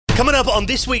Coming up on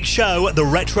this week's show, the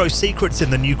retro secrets in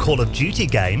the new Call of Duty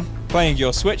game. Playing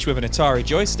your Switch with an Atari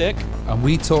joystick. And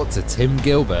we talked to Tim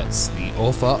Gilberts, the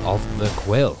author of The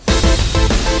Quill.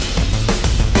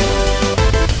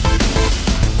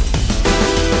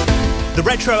 The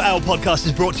Retro Hour podcast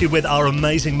is brought to you with our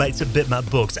amazing mates at Bitmap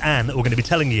Books, and we're going to be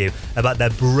telling you about their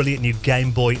brilliant new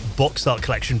Game Boy box art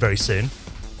collection very soon.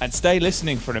 And stay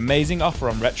listening for an amazing offer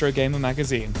on Retro Gamer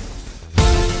magazine.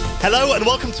 Hello and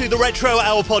welcome to the Retro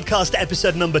Hour podcast,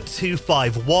 episode number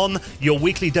 251, your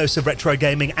weekly dose of retro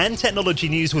gaming and technology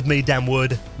news with me, Dan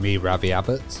Wood. Me, Ravi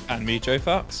Abbott. And me, Joe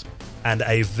Fox. And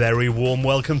a very warm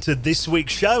welcome to this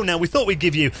week's show. Now, we thought we'd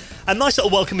give you a nice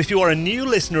little welcome if you are a new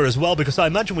listener as well, because I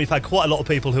imagine we've had quite a lot of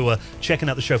people who are checking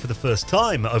out the show for the first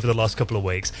time over the last couple of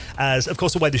weeks. As, of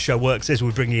course, the way the show works is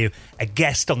we bring you a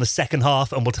guest on the second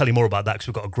half, and we'll tell you more about that because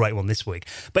we've got a great one this week.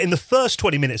 But in the first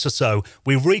 20 minutes or so,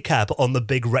 we recap on the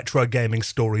big retro gaming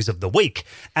stories of the week.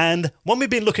 And when we've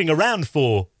been looking around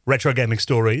for retro gaming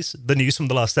stories, the news from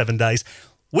the last 7 days,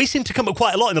 we seem to come up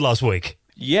quite a lot in the last week.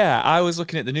 Yeah, I was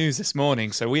looking at the news this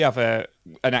morning. So we have an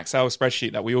Excel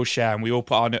spreadsheet that we all share, and we all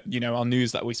put on, our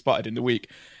news that we spotted in the week.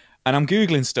 And I'm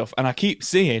Googling stuff, and I keep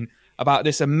seeing about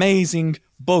this amazing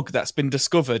bug that's been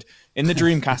discovered in the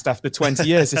Dreamcast after 20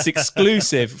 years. It's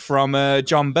exclusive from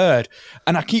John Bird.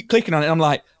 And I keep clicking on it, and I'm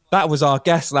like, that was our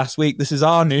guest last week. This is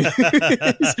our news.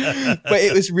 But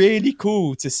it was really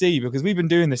cool to see, because we've been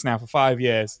doing this now for 5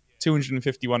 years,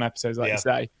 251 episodes, like you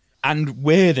say. And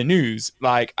we're the news.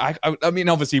 Like, I mean,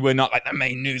 obviously we're not like the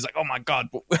main news, like, oh my God,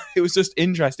 but it was just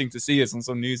interesting to see us on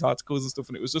some news articles and stuff.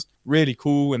 And it was just really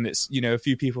cool. And it's, a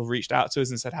few people have reached out to us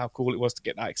and said how cool it was to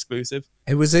get that exclusive.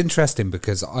 It was interesting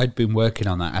because I'd been working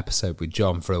on that episode with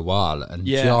John for a while, and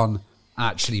John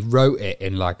actually wrote it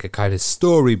in like a kind of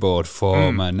storyboard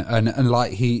form and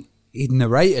like he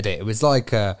narrated it. It was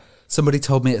like somebody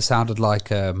told me it sounded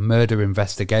like a murder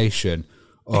investigation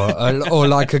or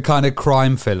like a kind of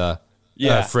crime thriller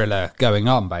going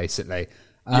on, basically.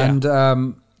 And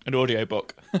an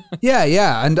audiobook.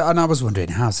 And I was wondering,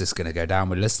 how's this going to go down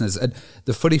with listeners? And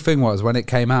the funny thing was, when it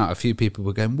came out, a few people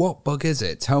were going, what bug is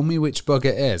it? Tell me which bug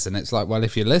it is. And it's like, well,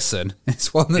 if you listen,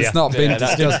 it's one that's not been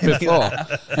discussed before.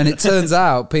 And it turns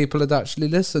out people had actually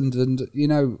listened, and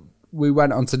we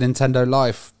went on to Nintendo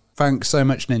Life. Thanks so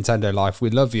much, Nintendo Life. We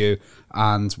love you,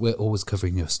 and we're always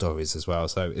covering your stories as well.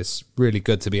 So it's really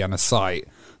good to be on a site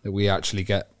that we actually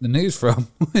get the news from.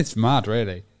 It's mad,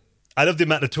 really. I love the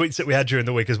amount of tweets that we had during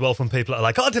the week as well from people that are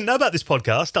like, oh, I didn't know about this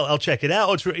podcast. I'll check it out.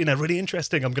 Oh, it's really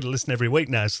interesting. I'm going to listen every week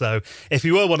now. So if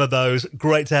you were one of those,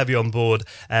 great to have you on board.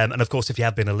 And of course, if you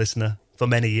have been a listener for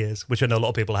many years, which I know a lot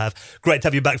of people have, great to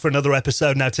have you back for another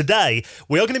episode. Now, today,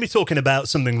 we are going to be talking about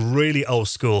something really old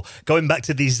school, going back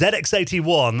to the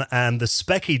ZX81 and the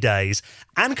Specky days,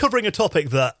 and covering a topic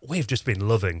that we've just been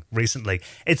loving recently.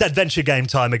 It's adventure game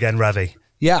time again, Ravi.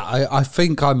 Yeah, I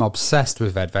think I'm obsessed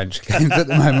with adventure games at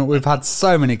the moment. We've had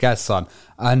so many guests on,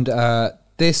 and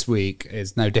this week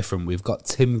is no different. We've got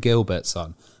Tim Gilberts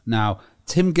on. Now,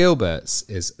 Tim Gilberts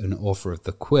is an author of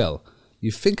The Quill. You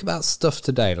think about stuff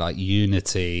today like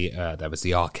Unity, there was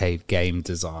the arcade game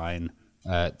design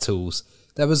tools.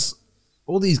 There was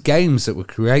all these games that were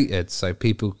created so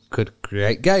people could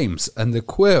create games, and The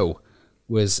Quill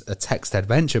was a text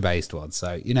adventure-based one.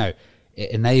 So,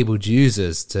 it enabled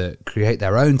users to create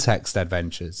their own text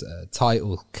adventures. A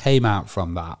title came out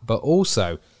from that. But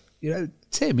also,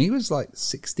 Tim, he was like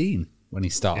 16 when he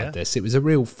started this. It was a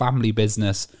real family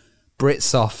business,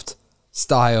 Britsoft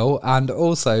style. And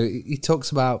also, he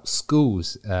talks about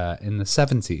schools in the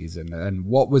 70s and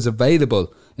what was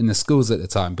available in the schools at the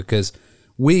time. Because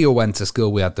we all went to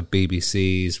school. We had the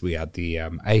BBCs, we had the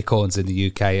Acorns in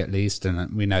the UK at least.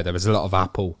 And we know there was a lot of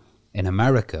Apple in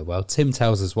America. Well, Tim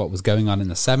tells us what was going on in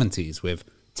the 70s with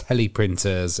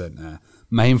teleprinters and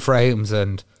mainframes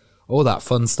and all that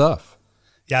fun stuff.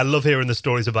 Yeah, I love hearing the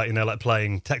stories about, like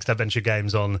playing text adventure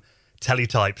games on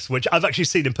teletypes, which I've actually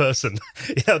seen in person,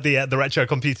 the Retro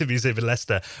Computer Museum in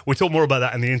Leicester. We'll talk more about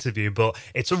that in the interview, but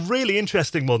it's a really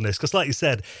interesting one, this, because like you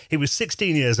said, he was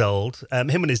 16 years old. Him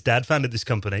and his dad founded this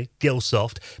company,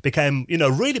 Gilsoft, became,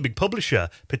 a really big publisher,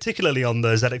 particularly on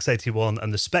the ZX81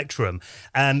 and the Spectrum,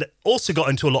 and also got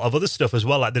into a lot of other stuff as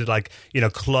well, like they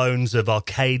did clones of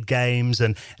arcade games,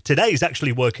 and today he's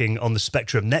actually working on the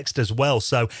Spectrum Next as well,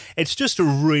 so it's just a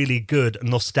really good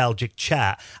nostalgic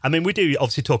chat. I mean, we do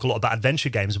obviously talk a lot about adventure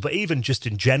games, but even just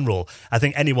in general, I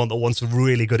think anyone that wants a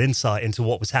really good insight into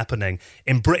what was happening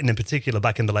in Britain in particular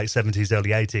back in the late 70s,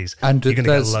 early 80s, and you're going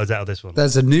to get loads out of this one.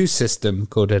 There's a new system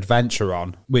called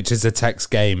Adventuron, which is a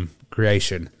text game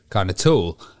creation kind of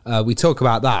tool. We talk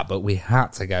about that, but we had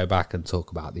to go back and talk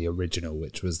about the original,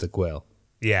 which was the Quill.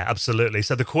 Yeah, absolutely.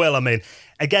 So the Quill, I mean,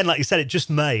 again, like you said, it just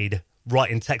made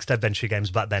writing text adventure games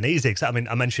back then easy. 'Cause, I mean,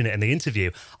 I mentioned it in the interview.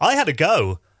 I had a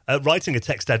go at writing a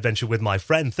text adventure with my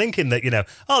friend, thinking that,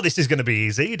 oh, this is going to be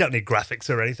easy. You don't need graphics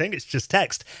or anything. It's just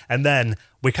text. And then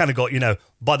we kind of got,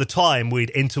 by the time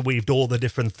we'd interweaved all the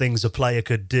different things a player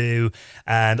could do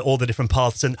and all the different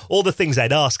paths and all the things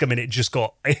they'd ask, I mean, it just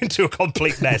got into a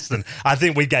complete mess. And I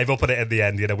think we gave up on it at the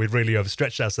end. We really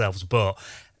overstretched ourselves, but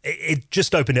it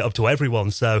just opened it up to everyone.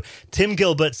 So Tim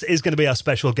Gilberts is going to be our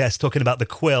special guest talking about the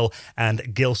Quill and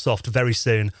Gilsoft very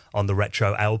soon on the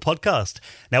Retro Hour podcast.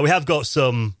 Now, we have got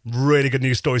some really good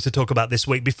news stories to talk about this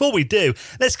week. Before we do,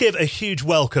 let's give a huge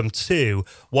welcome to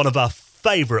one of our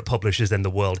favourite publishers in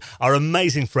the world, our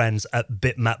amazing friends at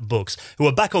Bitmap Books, who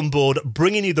are back on board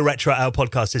bringing you the Retro Hour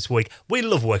podcast this week. We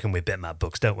love working with Bitmap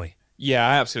Books, don't we? Yeah,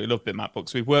 I absolutely love Bitmap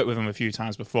Books. We've worked with them a few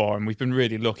times before, and we've been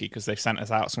really lucky because they've sent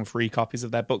us out some free copies of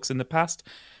their books in the past,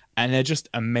 and they're just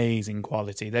amazing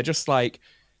quality. They're just like,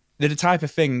 they're the type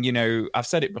of thing, I've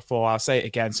said it before, I'll say it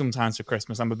again, sometimes for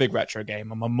Christmas, I'm a big retro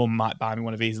gamer. My mum might buy me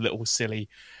one of these little silly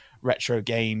retro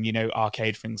game,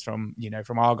 arcade things from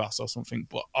Argos or something.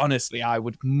 But honestly, I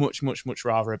would much, much, much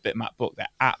rather a Bitmap book. They're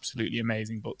absolutely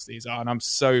amazing books, these are. And I'm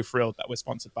so thrilled that we're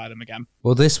sponsored by them again.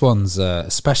 Well, this one's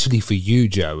especially for you,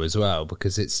 Joe, as well,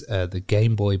 because it's the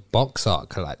Game Boy box art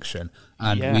collection.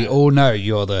 And we all know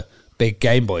you're the big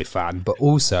Game Boy fan, but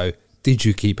also, did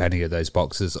you keep any of those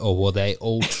boxes, or were they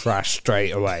all trashed straight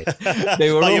away?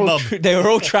 They were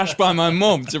all trashed by my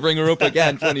mum to bring her up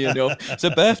again, funny enough. It's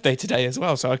her birthday today as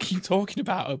well, so I keep talking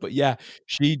about her. But yeah,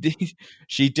 she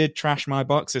did trash my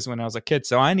boxes when I was a kid.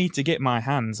 So I need to get my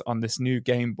hands on this new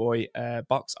Game Boy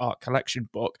box art collection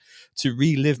book to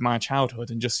relive my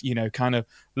childhood and just, kind of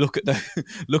look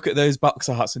at those box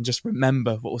arts and just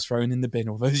remember what was thrown in the bin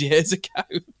all those years ago.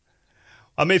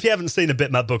 I mean, if you haven't seen a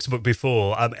Bitmap Books book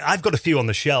before, I've got a few on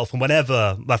the shelf, and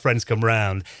whenever my friends come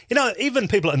round, even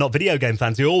people that are not video game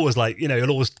fans, who always it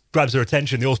always grabs their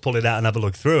attention, they always pull it out and have a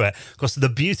look through it, because they're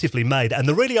beautifully made, and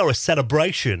they really are a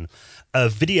celebration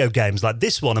of video games like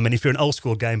this one. I mean, if you're an old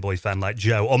school Game Boy fan like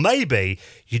Joe, or maybe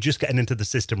you're just getting into the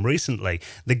system recently,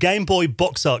 the Game Boy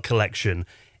box art collection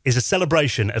is a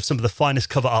celebration of some of the finest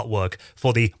cover artwork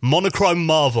for the monochrome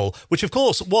marvel, which of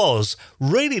course was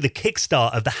really the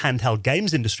kickstart of the handheld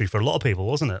games industry for a lot of people,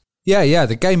 wasn't it? Yeah,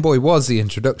 the Game Boy was the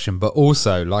introduction, but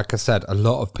also, like I said, a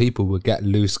lot of people would get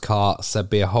loose carts,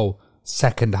 there'd be a whole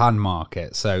second-hand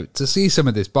market. So to see some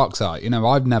of this box art,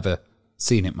 I've never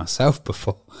seen it myself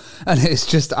before, and it's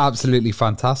just absolutely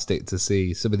fantastic to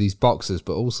see some of these boxes,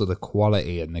 but also the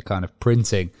quality and the kind of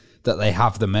printing that they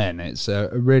have them in. It's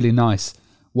a really nice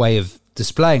way of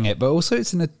displaying it, but also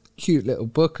it's in a cute little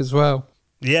book as well.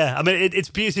 Yeah, I mean, it's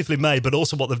beautifully made, but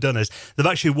also what they've done is they've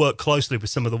actually worked closely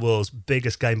with some of the world's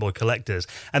biggest Game Boy collectors,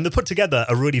 and they've put together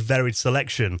a really varied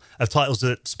selection of titles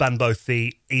that span both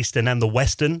the Eastern and the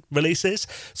Western releases.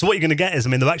 So what you're going to get is,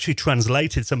 they've actually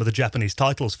translated some of the Japanese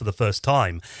titles for the first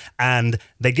time, and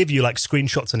they give you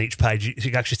screenshots on each page, so you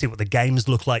can actually see what the games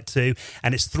look like too,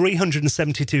 and it's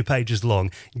 372 pages long.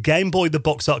 Game Boy, the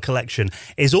box art collection,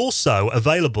 is also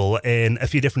available in a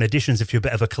few different editions if you're a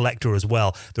bit of a collector as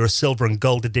well. There are silver and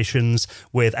gold editions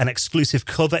with an exclusive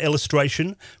cover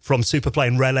illustration from Superplay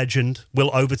and Rare Legend Will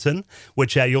Overton,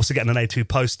 which you also get an A2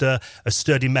 poster, a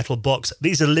sturdy metal box.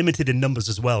 These are limited in numbers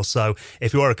as well, so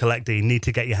if you are a collector, you need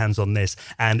to get your hands on this,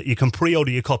 and you can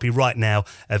pre-order your copy right now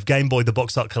of Game Boy the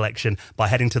Box Art Collection by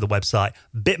heading to the website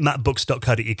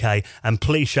bitmapbooks.co.uk, and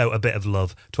please show a bit of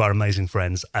love to our amazing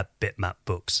friends at Bitmap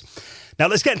Books. Now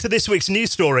let's get into this week's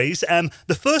news stories.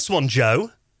 The first one,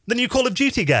 Joe, the new Call of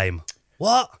Duty game.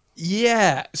 What?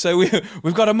 Yeah, so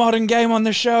we've got a modern game on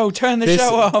the show. Turn the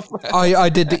show off. I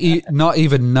did not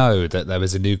even know that there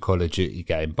was a new Call of Duty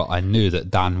game, but I knew that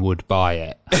Dan would buy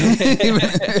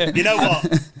it. You know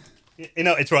what?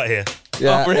 It's right here.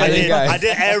 Yeah, really? I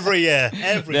did every year.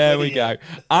 There we go.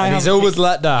 And he's always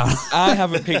let down. I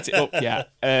haven't picked it up yet.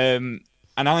 And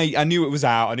I knew it was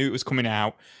out. I knew it was coming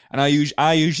out. And I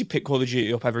usually pick Call of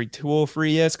Duty up every 2 or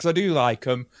 3 years because I do like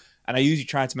them. And I usually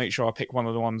try to make sure I pick one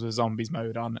of the ones with zombies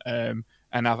mode on. And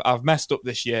I've messed up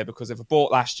this year because if I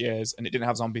bought last year's and it didn't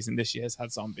have zombies and this year's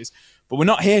had zombies. But we're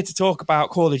not here to talk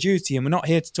about Call of Duty and we're not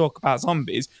here to talk about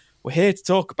zombies. We're here to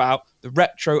talk about the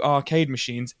retro arcade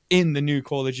machines in the new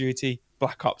Call of Duty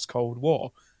Black Ops Cold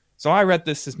War. So I read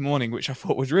this morning, which I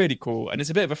thought was really cool. And it's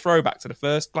a bit of a throwback to the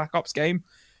first Black Ops game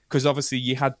because obviously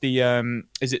you had the,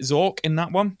 is it Zork in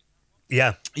that one?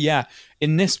 Yeah. Yeah.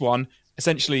 In this one,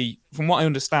 essentially, from what I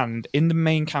understand, in the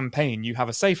main campaign, you have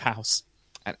a safe house.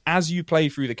 And as you play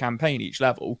through the campaign, each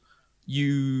level,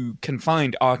 you can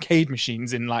find arcade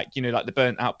machines in like the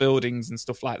burnt out buildings and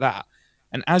stuff like that.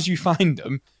 And as you find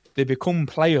them, they become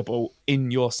playable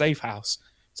in your safe house.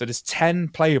 So there's 10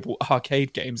 playable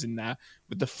arcade games in there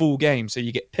with the full game. So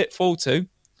you get Pitfall 2,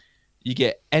 you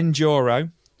get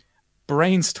Enduro,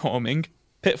 Brainstorming,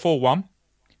 Pitfall 1,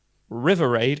 River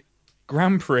Raid,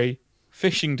 Grand Prix,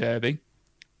 Fishing Derby,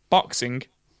 Boxing,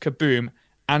 Kaboom,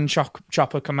 and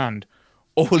Chopper Command,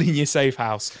 all in your safe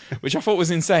house, which I thought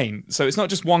was insane. So it's not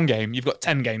just one game, you've got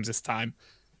 10 games this time.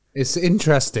 It's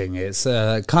interesting. It's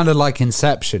kind of like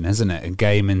Inception, isn't it? A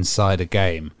game inside a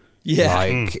game. Yeah.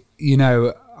 Like, you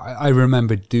know, I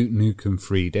remember Duke Nukem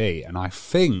 3D, and I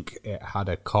think it had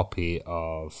a copy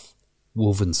of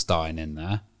Wolfenstein in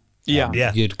there.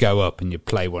 Yeah. You'd go up and you'd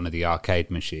play one of the arcade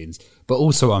machines. But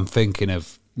also I'm thinking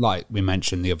of, like we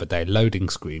mentioned the other day, loading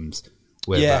screens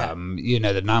with, you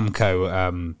know, the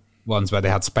Namco ones where they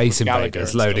had Space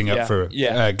Invaders loading up for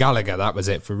Gallagher. That was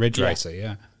it for Ridge Racer,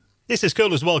 yeah. This is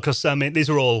cool as well because, I mean, these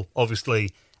are all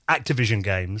obviously Activision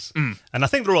games. And I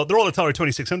think they're all Atari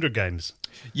 2600 games.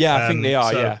 Yeah, I think they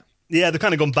are, Yeah, they've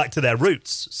kind of gone back to their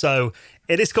roots. So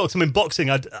it is called some boxing.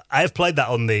 I have played that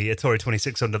on the Atari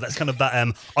 2600. That's kind of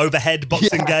that overhead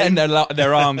boxing game. And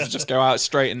their arms just go out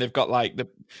straight, and they've got like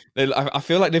I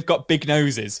feel like they've got big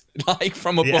noses, like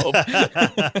from above.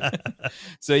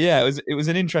 So yeah, it was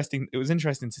interesting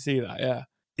to see that. Yeah.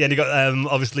 Yeah, and you got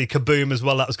obviously Kaboom as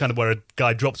well. That was kind of where a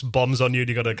guy drops bombs on you and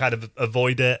you got to kind of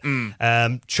avoid it.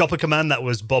 Chopper Command, that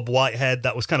was Bob Whitehead.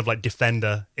 That was kind of like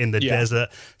Defender in the desert.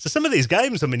 So some of these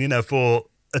games, I mean, you know, for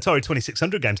Atari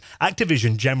 2600 games,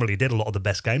 Activision generally did a lot of the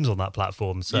best games on that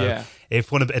platform. So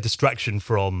if one of a distraction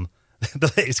from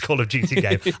the latest Call of Duty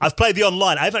game, I've played the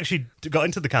online. I haven't actually got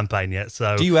into the campaign yet.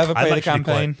 So do you ever play the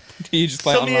campaign? Do you just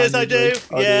play some online years I do.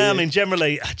 Yeah, I mean,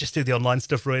 generally I just do the online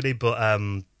stuff really, but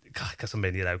because I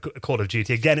mean, you know, Call of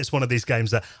Duty, again, it's one of these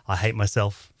games that I hate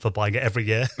myself for buying it every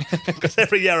year. Because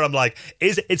every year I'm like,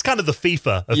 it's kind of the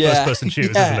FIFA of first-person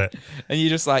shooters, isn't it? And you're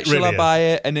just like, shall I buy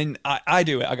it? And then I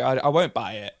do it. I won't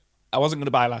buy it. I wasn't going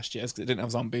to buy it last year because it didn't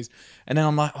have zombies. And then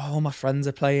I'm like, oh, my friends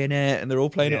are playing it and they're all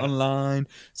playing it online.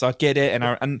 So I get it.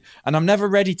 And I'm never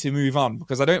ready to move on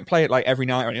because I don't play it like every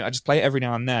night or anything. I just play it every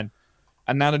now and then.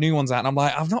 And now the new one's out and I'm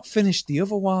like, I've not finished the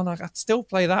other one. I'd still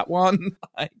play that one.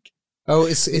 Like, oh,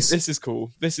 this is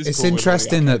cool. It's cool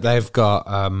interesting that they've got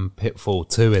Pitfall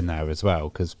 2 in there as well,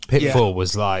 because Pitfall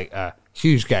was like a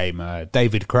huge game.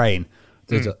 David Crane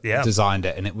designed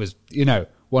it, and it was, you know,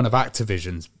 one of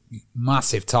Activision's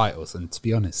massive titles. And to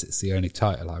be honest, it's the only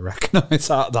title I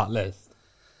recognise out of that list.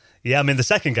 Yeah, I mean, the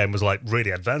second game was like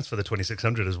really advanced for the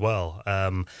 2600 as well.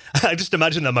 I just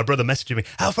imagine that my brother messaging me,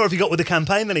 how far have you got with the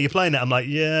campaign then? Are you playing it? I'm like,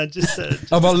 yeah, just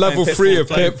I'm on level 3 of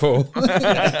Pitfall.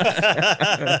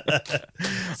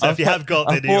 So if you have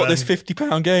got I bought this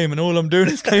 £50 game and all I'm doing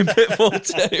is playing Pitfall 2.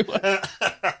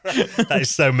 That is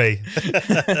so me.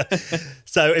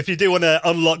 So if you do want to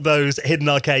unlock those hidden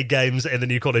arcade games in the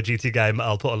new Call of Duty game,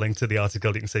 I'll put a link to the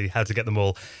article. You can see how to get them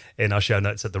all in our show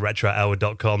notes at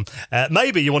theretrohour.com.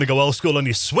 Maybe you want to go old school on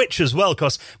your Switch as well,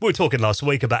 because we were talking last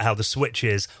week about how the Switch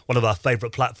is one of our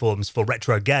favourite platforms for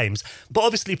retro games, but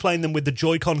obviously playing them with the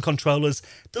Joy-Con controllers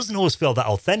doesn't always feel that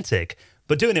authentic,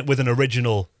 but doing it with an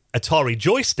original Atari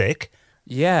joystick...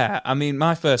 Yeah, I mean,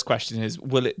 my first question is,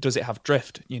 does it have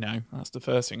drift? You know, that's the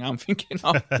first thing I'm thinking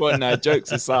of. But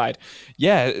jokes aside,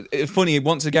 yeah, it's funny.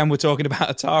 Once again, we're talking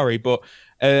about Atari, but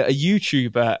a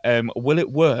YouTuber, Will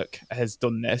It Work, has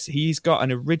done this. He's got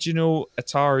an original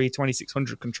Atari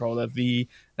 2600 controller.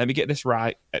 Let me get this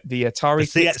right. The Atari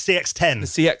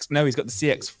CX10. He's got the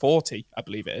CX40, I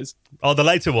believe it is. Oh, the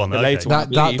later one.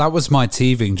 That was my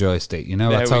teething joystick. You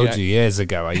know, I told you years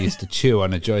ago I used to chew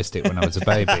on a joystick when I was a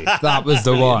baby. That was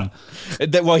the one.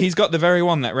 Well, he's got the very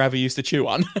one that Ravi used to chew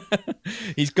on.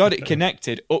 He's got it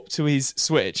connected up to his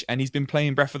Switch, and he's been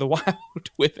playing Breath of the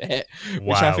Wild with it,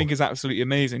 which I think is absolutely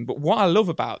amazing. But what I love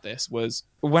about this was,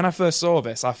 when I first saw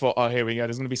this, I thought, oh, here we go.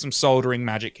 There's going to be some soldering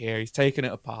magic here. He's taken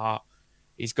it apart.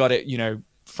 He's got it, you know,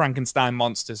 Frankenstein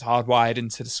monsters hardwired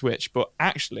into the Switch. But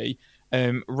actually,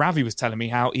 Ravi was telling me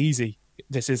how easy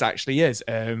this actually is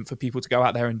for people to go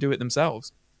out there and do it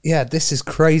themselves. Yeah, this is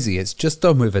crazy. It's just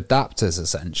done with adapters,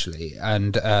 essentially.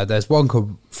 And there's one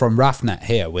from RAFnet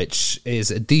here, which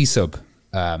is a D-Sub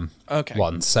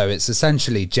one. So it's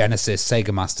essentially Genesis,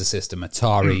 Sega Master System,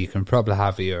 Atari. You can probably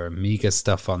have your Amiga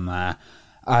stuff on there.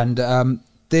 And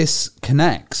this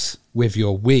connects with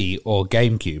your Wii or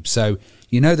GameCube. So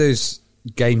you know those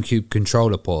GameCube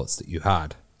controller ports that you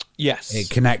had? Yes. It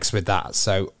connects with that.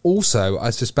 So also, I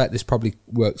suspect this probably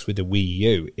works with the Wii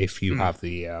U if you have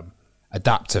the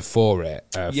adapter for it,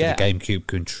 for the GameCube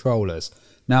controllers.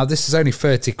 Now, this is only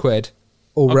 30 quid.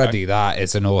 Already that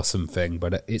is an awesome thing,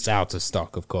 but it's out of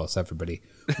stock, of course. Everybody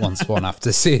wants one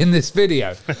after seeing this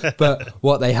video. But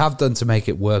what they have done to make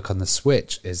it work on the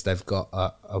Switch is they've got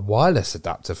a wireless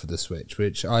adapter for the Switch,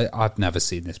 which I've never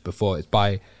seen this before. It's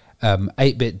by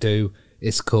 8-Bit Do.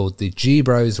 It's called the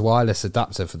G-Bros wireless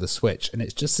adapter for the Switch, and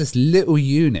it's just this little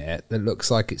unit that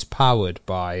looks like it's powered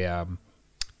by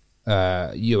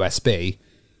USB,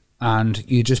 and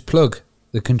you just plug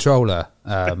the controller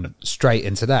straight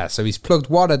into there. So he's plugged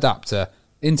one adapter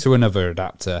into another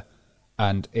adapter,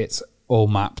 and it's all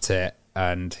mapped it.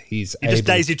 And you just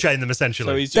daisy chain them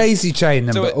essentially. So daisy chain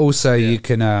them, but also you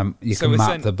can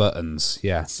map the buttons.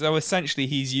 Yeah. So essentially,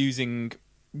 he's using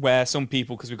where some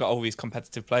people, because we've got all these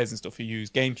competitive players and stuff who use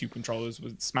GameCube controllers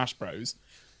with Smash Bros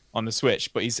on the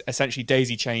Switch, but he's essentially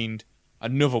daisy chained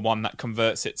another one that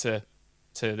converts it to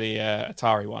the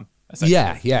Atari one.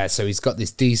 Yeah. So he's got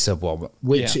this D-Sub one,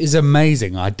 which is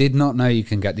amazing. I did not know you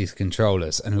can get these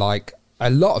controllers, and like a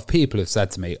lot of people have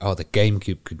said to me, "Oh, the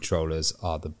GameCube controllers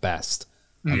are the best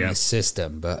on this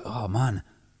system." But oh man,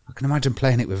 I can imagine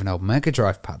playing it with an old Mega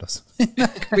Drive pad or something.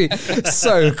 That could be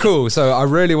so cool. So I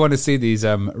really want to see these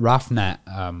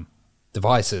RAFnet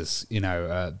devices,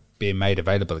 being made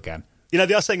available again.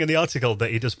 They are saying in the article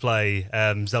that he does play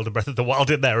Zelda Breath of the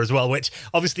Wild in there as well, which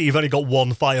obviously you've only got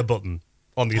one fire button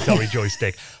on the Atari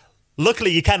joystick.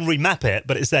 Luckily, you can remap it,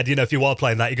 but it said, if you are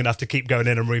playing that, you're going to have to keep going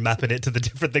in and remapping it to the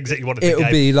different things that you want to do. It'll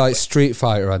be like Street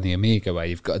Fighter on the Amiga, where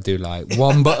you've got to do like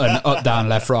one button, up, down,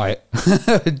 left, right.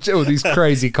 All these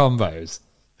crazy combos.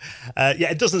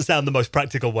 It doesn't sound the most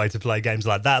practical way to play games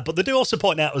like that, but they do also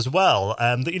point out as well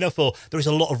that, there is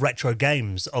a lot of retro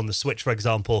games on the Switch, for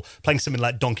example, playing something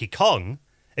like Donkey Kong.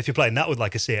 If you're playing that with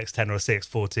like a CX-10 or a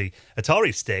CX-40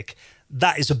 Atari stick,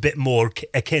 that is a bit more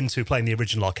akin to playing the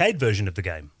original arcade version of the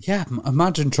game. Yeah,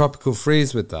 imagine Tropical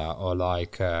Freeze with that, or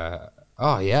like,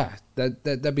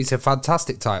 that'd be some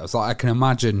fantastic titles. Like I can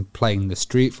imagine playing the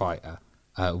Street Fighter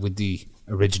with the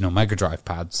original Mega Drive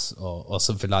pads, or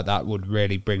something like that would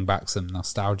really bring back some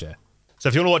nostalgia. So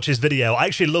if you want to watch his video, I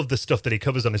actually love the stuff that he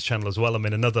covers on his channel as well. I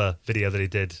mean, another video that he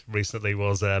did recently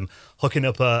was hooking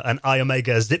up an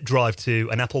iOmega zip drive to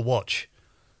an Apple Watch.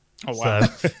 Oh, wow.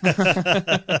 So,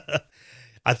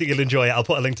 I think you'll enjoy it. I'll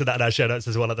put a link to that in our show notes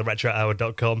as well at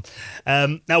theretrohour.com.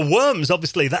 Now, Worms,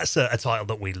 obviously, that's a title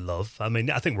that we love. I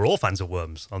mean, I think we're all fans of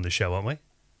Worms on this show, aren't we?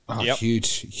 Oh, yep.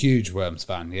 Huge Worms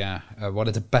fan, yeah. One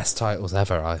of the best titles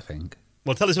ever, I think.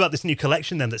 Well, tell us about this new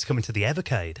collection then that's coming to the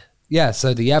Evercade. Yeah,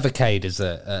 so the Evercade is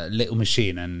a little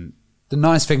machine, and the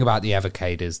nice thing about the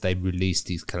Evercade is they release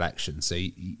these collections. So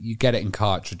you get it in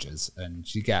cartridges,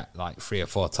 and you get like 3 or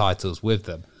 4 titles with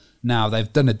them. Now,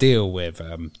 they've done a deal with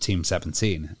Team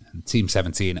 17, and Team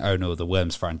 17 own all the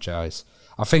Worms franchise.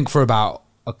 I think for about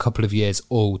a couple of years,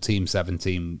 all Team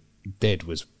 17 did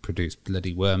was produce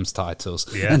bloody Worms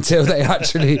titles until they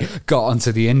actually got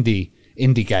onto the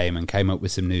indie game and came up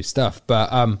with some new stuff.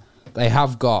 But they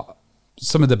have got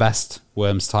some of the best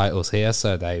Worms titles here.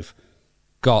 So they've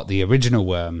got the original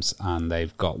Worms, and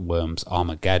they've got Worms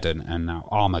Armageddon, and now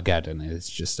Armageddon is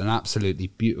just an absolutely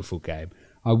beautiful game.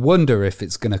 I wonder if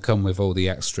it's going to come with all the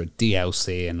extra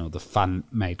DLC and all the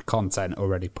fan-made content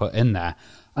already put in there.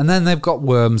 And then they've got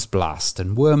Worms Blast,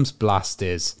 and Worms Blast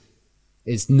is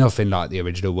nothing like the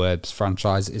original Worms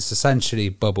franchise. It's essentially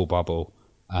Bubble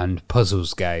and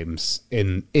puzzles games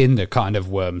in the kind of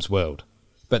Worms world.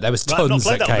 But there was tons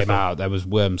that came out. There was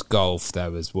Worms Golf, there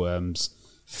was Worms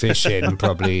Fishing,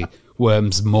 probably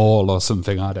Worms Mall or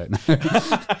something, I don't know.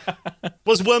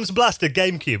 Was Worms Blast a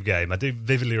GameCube game? I do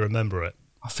vividly remember it.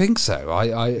 I think so.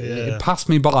 It passed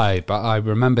me by, but I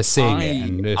remember seeing it.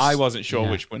 And I wasn't sure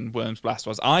which one Worms Blast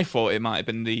was. I thought it might have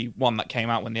been the one that came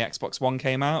out when the Xbox One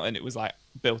came out, and it was like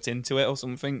built into it or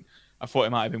something. I thought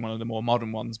it might have been one of the more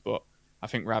modern ones, but I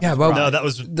think Rabbit's right. No, that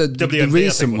was the WMD. The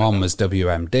recent one was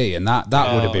WMD, and that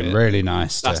would have been really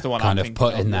nice to kind of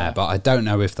put in there. But I don't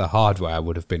know if the hardware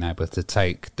would have been able to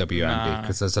take WMD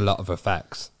because there's a lot of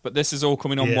effects. But this is all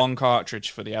coming on one cartridge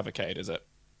for the Evercade, is it?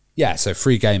 Yeah, so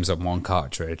 3 games on one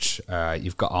cartridge.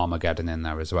 You've got Armageddon in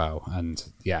there as well. And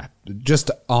yeah,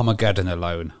 just Armageddon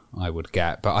alone I would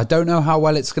get. But I don't know how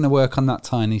well it's going to work on that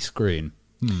tiny screen.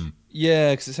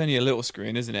 Yeah, because it's only a little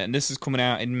screen, isn't it? And this is coming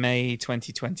out in May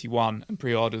 2021, and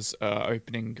pre-orders are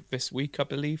opening this week, I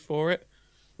believe, for it,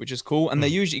 which is cool. And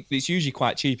it's usually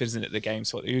quite cheap, isn't it, the game?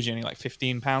 So they're usually only like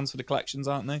 £15 for the collections,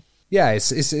 aren't they? Yeah,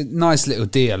 it's a nice little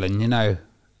deal. And,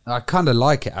 I kind of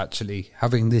like it, actually,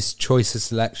 having this choice of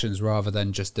selections rather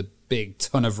than just a big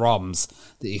ton of ROMs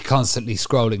that you're constantly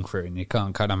scrolling through and you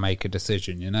can't kind of make a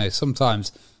decision.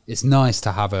 Sometimes it's nice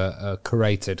to have a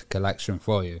curated collection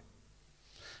for you.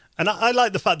 And I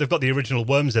like the fact they've got the original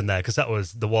Worms in there, because that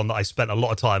was the one that I spent a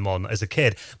lot of time on as a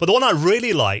kid. But the one I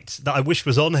really liked that I wish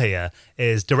was on here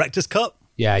is Director's Cut.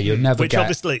 Yeah, you'll never get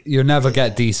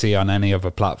DC on any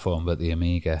other platform but the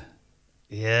Amiga.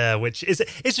 Yeah, which is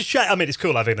it's a shame. I mean, it's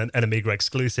cool having an Amiga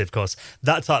exclusive, because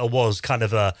that title was kind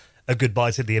of a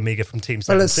goodbye to the Amiga from Team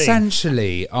 17. Well,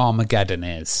 essentially, Armageddon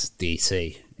is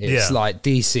DC. It's like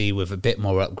DC with a bit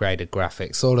more upgraded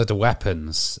graphics. All of the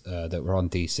weapons that were on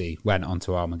DC went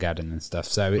onto Armageddon and stuff.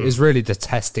 So it was really the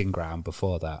testing ground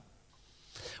before that.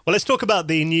 Well, let's talk about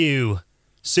the new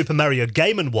Super Mario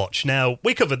Game & Watch. Now,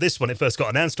 we covered this when it first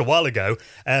got announced a while ago.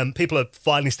 People are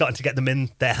finally starting to get them in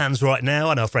their hands right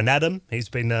now. And our friend Adam, he's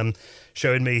been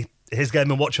showing me his Game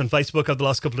 & Watch on Facebook over the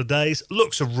last couple of days.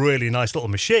 Looks a really nice little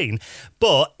machine.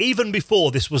 But even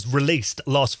before this was released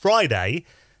last Friday,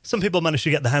 some people managed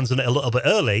to get their hands on it a little bit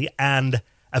early, and,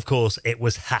 of course, it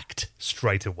was hacked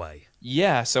straight away.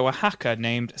 Yeah, so a hacker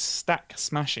named Stack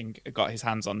Smashing got his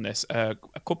hands on this a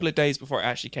couple of days before it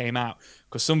actually came out,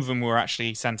 because some of them were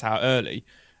actually sent out early.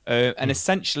 And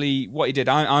essentially what he did,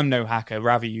 I'm no hacker,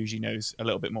 Ravi usually knows a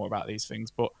little bit more about these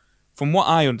things, but from what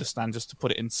I understand, just to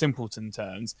put it in simpleton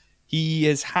terms, he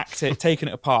has hacked it, taken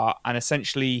it apart, and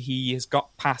essentially he has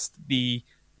got past the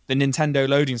Nintendo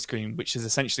loading screen, which is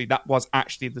essentially, that was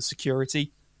actually the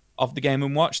security of the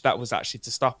Game & Watch. That was actually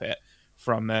to stop it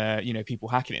from people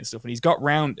hacking it and stuff. And he's got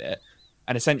round it,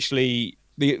 and essentially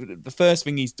the first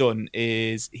thing he's done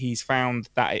is he's found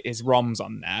that it is ROMs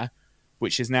on there,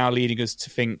 which is now leading us to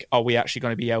think, are we actually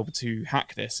going to be able to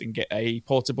hack this and get a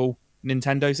portable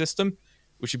Nintendo system,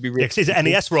 which would be really cool. It's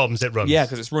NES ROMs it runs. Yeah,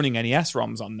 because it's running NES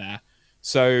ROMs on there.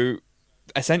 So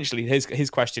essentially his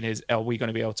question is, are we going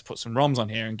to be able to put some ROMs on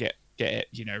here and get it,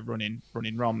 running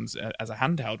ROMs as a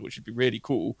handheld, which would be really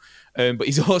cool. But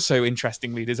he's also,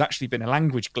 interestingly, there's actually been a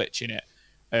language glitch in it,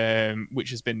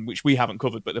 which we haven't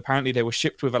covered, but apparently they were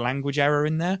shipped with a language error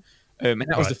in there. And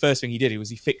that was the first thing he did.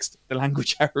 He fixed the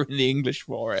language error in the English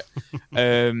for it.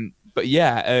 But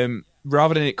yeah,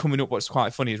 rather than it coming up, what's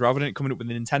quite funny is rather than it coming up with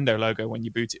the Nintendo logo when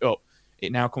you boot it up,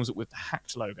 it now comes up with the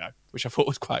hacked logo, which I thought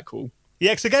was quite cool.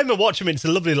 Yeah, because the Game & Watch, I mean, it's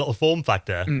a lovely little form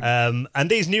factor. And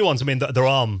these new ones, I mean, they're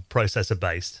ARM processor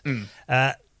based.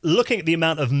 Looking at the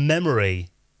amount of memory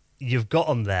you've got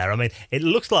on there, I mean, it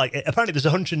looks like, apparently there's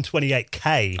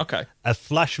 128K of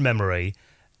flash memory,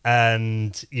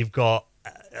 and you've got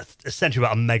essentially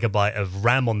about a megabyte of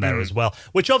RAM on there as well,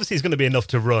 which obviously is going to be enough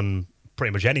to run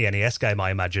pretty much any NES game,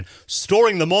 I imagine.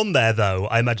 Storing them on there, though,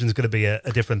 I imagine is going to be a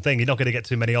different thing. You're not going to get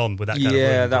too many on with that kind of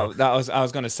room. Yeah, I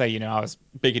was going to say, I was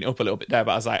bigging it up a little bit there,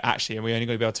 but I was like, actually, are we only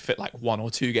going to be able to fit like 1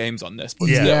 or 2 games on this? But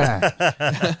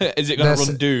is it going to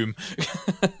run Doom?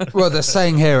 Well, they're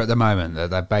saying here at the moment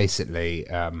that they're basically,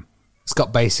 it's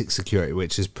got basic security,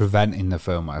 which is preventing the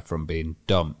firmware from being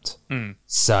dumped.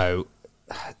 So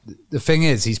the thing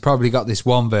is, he's probably got this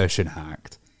one version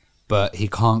hacked, but he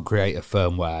can't create a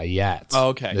firmware yet. Oh,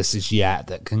 okay. This is yet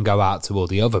that can go out to all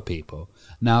the other people.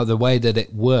 Now, the way that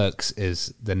it works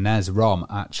is the NES ROM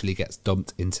actually gets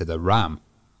dumped into the RAM,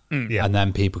 and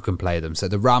then people can play them. So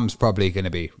the RAM's probably going to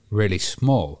be really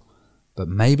small, but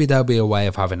maybe there'll be a way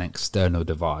of having an external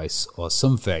device or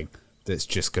something that's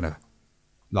just going to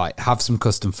like have some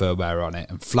custom firmware on it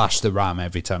and flash the RAM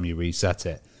every time you reset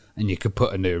it, and you could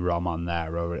put a new ROM on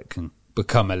there, or it can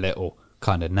become a little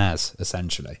kind of NES,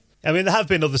 essentially. I mean, there have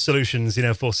been other solutions,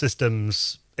 for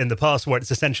systems in the past where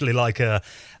it's essentially like a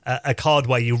card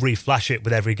where you reflash it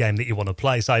with every game that you want to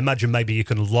play. So I imagine maybe you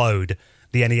can load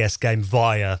the NES game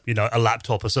via, a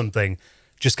laptop or something,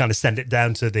 just kind of send it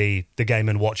down to the Game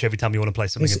 & Watch every time you want to play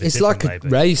something. It's like a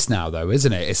race now, though,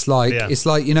 isn't it? It's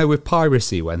like with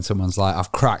piracy, when someone's like,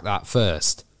 I've cracked that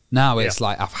first. Now it's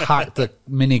like, I've hacked the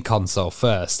mini console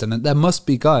first. And there must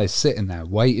be guys sitting there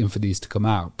waiting for these to come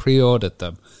out, pre-ordered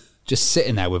them, just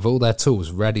sitting there with all their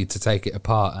tools ready to take it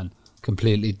apart and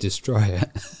completely destroy it.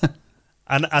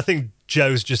 And I think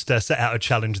Joe's just set out a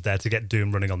challenge there to get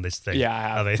Doom running on this thing.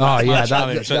 Yeah, I mean, that's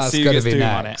going to be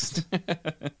next.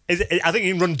 I think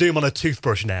you can run Doom on a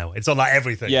toothbrush now. It's on like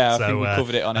everything. Yeah, I think we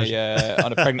covered it on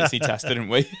a pregnancy test, didn't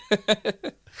we?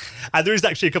 And there is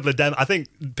actually a couple of demos. I think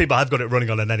people have got it running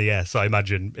on an NES, so I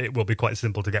imagine it will be quite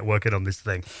simple to get working on this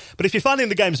thing. But if you're finding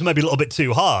the games maybe a little bit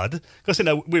too hard, because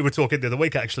we were talking the other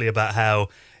week actually about how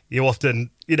you often,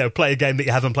 play a game that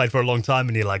you haven't played for a long time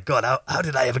and you're like, God, how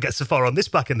did I ever get so far on this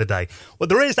back in the day? Well,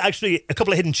 there is actually a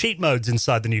couple of hidden cheat modes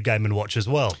inside the new Game & Watch as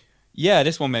well. Yeah,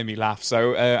 this one made me laugh.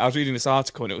 So I was reading this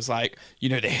article and it was like, the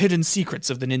hidden secrets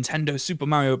of the Nintendo Super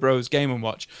Mario Bros. Game &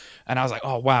 Watch. And I was like,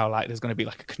 oh, wow, like there's going to be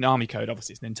like a Konami code.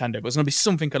 Obviously, it's Nintendo, but there's going to be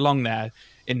something along there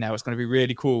in there. It's going to be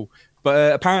really cool.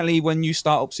 But apparently when you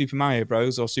start up Super Mario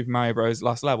Bros. Or Super Mario Bros.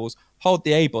 Last Levels, hold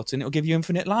the A button, it'll give you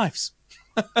infinite lives.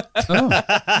 Oh.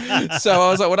 So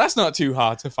I was like, well, that's not too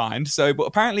hard to find. So, but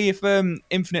apparently if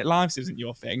infinite lives isn't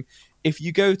your thing, if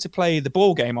you go to play the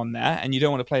ball game on there and you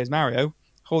don't want to play as Mario,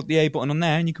 hold the A button on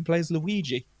there and you can play as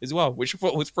Luigi as well, which I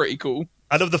thought was pretty cool.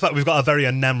 I love the fact we've got a very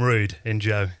Namrud in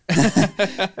Joe.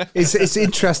 It's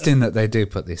interesting that they do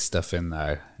put this stuff in,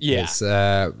 though. Yeah. It's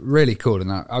really cool,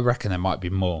 and I reckon there might be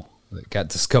more that get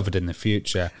discovered in the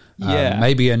future. Yeah.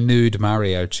 Maybe a nude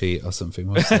Mario cheat or something.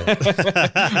 Was there?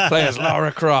 Play as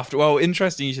Lara Croft. Well,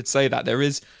 interesting you should say that. There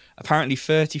is apparently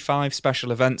 35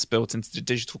 special events built into the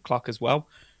digital clock as well.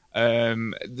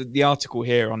 The article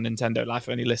here on Nintendo Life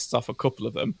only lists off a couple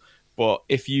of them. But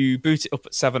if you boot it up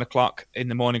at 7 o'clock in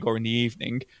the morning or in the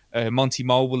evening, Monty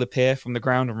Mole will appear from the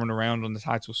ground and run around on the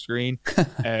title screen.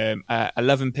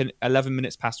 11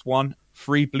 minutes past 1,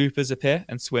 3 bloopers appear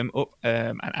and swim up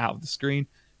and out of the screen.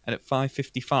 And at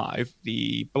 5:55,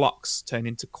 the blocks turn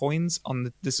into coins.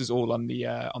 This is all on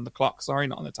the clock, sorry,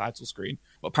 not on the title screen.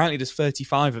 But apparently there's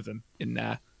 35 of them in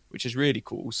there, which is really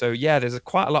cool. So yeah, there's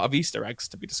quite a lot of Easter eggs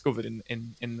to be discovered in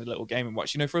the little Game &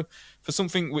 Watch. You know, for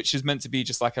something which is meant to be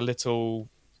just like a little,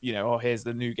 you know, oh, here's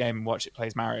the new Game & Watch, it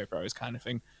plays Mario Bros. Kind of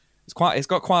thing. It's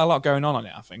got quite a lot going on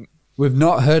it, I think. We've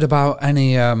not heard about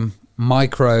any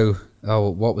micro,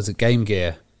 what was it, Game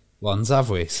Gear ones, have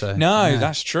we? So No, yeah.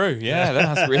 that's true. Yeah,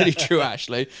 that's really true,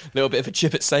 actually. A little bit of a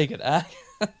chip at Sega there.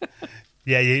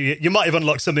 Yeah, you might have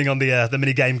unlocked something on the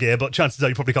mini Game Gear, but chances are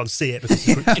you probably can't see it.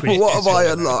 Because What have I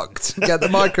unlocked? Get the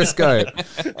microscope.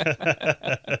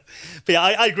 But yeah,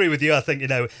 I agree with you. I think, you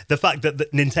know, the fact that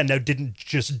Nintendo didn't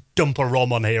just dump a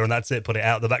ROM on here and that's it, put it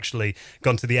out. They've actually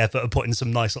gone to the effort of putting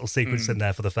some nice little secrets in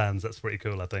there for the fans. That's pretty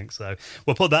cool, I think. So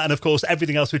we'll put that, and of course,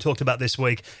 everything else we talked about this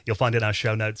week, you'll find in our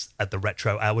show notes at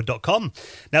theretrohour.com.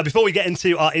 Now, before we get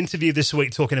into our interview this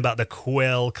week, talking about the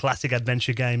Quill classic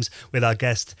adventure games with our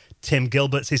guest, Tim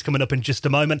Gilberts, he's coming up in just a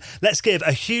moment. Let's give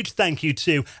a huge thank you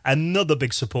to another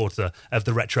big supporter of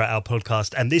the Retro Hour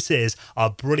podcast, and this is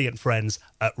our brilliant friends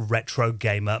at Retro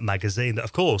Gamer magazine, that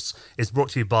of course is brought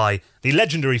to you by the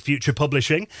legendary Future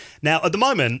Publishing. Now, at the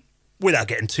moment, without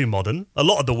getting too modern, a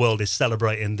lot of the world is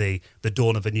celebrating the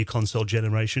dawn of a new console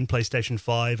generation. PlayStation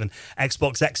 5 and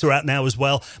Xbox X are out now as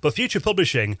well. But Future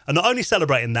Publishing are not only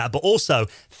celebrating that, but also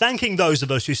thanking those of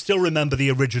us who still remember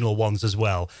the original ones as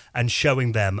well and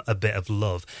showing them a bit of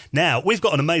love. Now, we've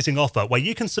got an amazing offer where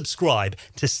you can subscribe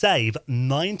to save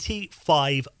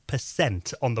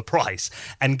 95% on the price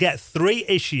and get 3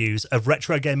 issues of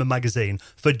Retro Gamer magazine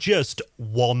for just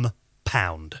 £1.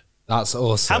 That's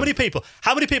awesome. How many people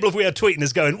have we had tweeting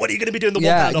us going, what are you going to be doing the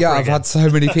 £1 offer Yeah, I've again? had so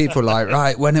many people like,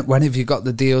 right, when have you got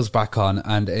the deals back on?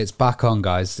 And it's back on,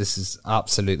 guys. This is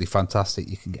absolutely fantastic.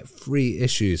 You can get 3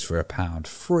 issues for £1.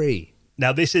 Free.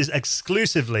 Now, this is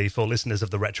exclusively for listeners of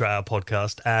the Retro Hour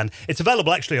podcast, and it's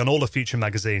available actually on all of Future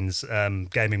Magazine's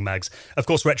gaming mags. Of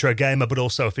course, Retro Gamer, but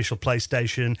also official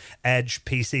PlayStation, Edge,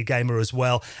 PC Gamer as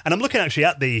well. And I'm looking actually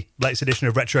at the latest edition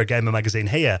of Retro Gamer magazine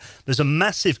here. There's a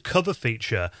massive cover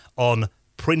feature on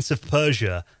Prince of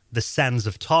Persia, The Sands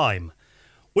of Time,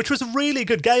 which was a really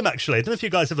good game, actually. I don't know if you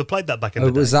guys ever played that back in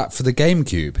the day. Was that for the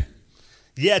GameCube?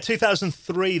 Yeah,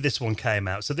 2003 this one came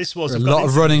out. So this was... A lot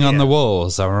of running on the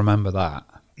walls, I remember that.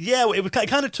 Yeah, it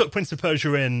kind of took Prince of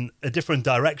Persia in a different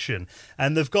direction.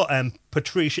 And they've got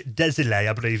Patrice Desilets,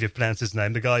 I believe you pronounce his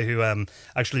name, the guy who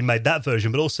actually made that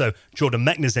version, but also Jordan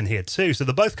Mechner's in here too. So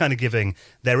they're both kind of giving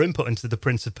their input into the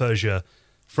Prince of Persia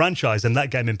franchise and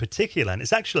that game in particular. And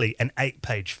it's actually an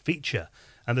 8-page feature.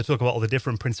 And they talk about all the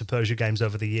different Prince of Persia games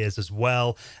over the years as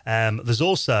well. There's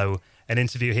also an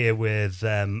interview here with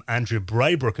Andrew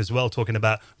Braybrook as well, talking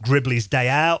about Gribbly's Day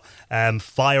Out,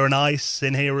 Fire and Ice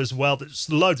in here as well.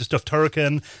 There's loads of stuff.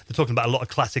 Turrican. They're talking about a lot of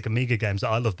classic Amiga games that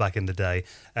I loved back in the day.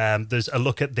 There's a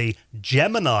look at the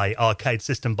Gemini arcade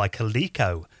system by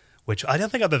Coleco, which I don't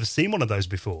think I've ever seen one of those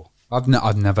before. I've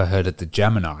never heard of the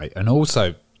Gemini. And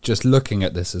also, just looking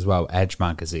at this as well, Edge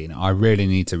magazine, I really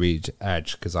need to read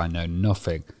Edge because I know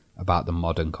nothing about the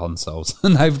modern consoles.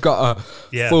 And they've got a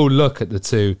full look at the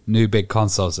 2 new big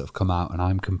consoles that have come out, and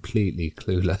I'm completely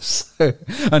clueless.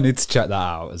 I need to check that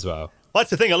out as well. Well,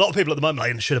 that's the thing. A lot of people at the moment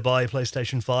are like, should I buy a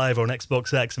PlayStation 5 or an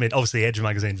Xbox X? I mean, obviously, Edge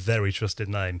Magazine, very trusted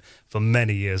name for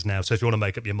many years now. So if you want to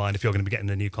make up your mind, if you're going to be getting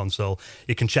a new console,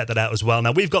 you can check that out as well.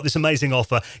 Now, we've got this amazing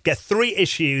offer. Get 3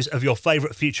 issues of your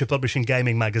favourite Future Publishing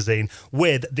gaming magazine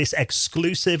with this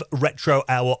exclusive Retro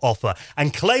Hour offer.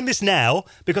 And claim this now,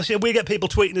 because we get people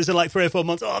tweeting us in like 3 or 4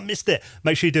 months, oh, I missed it.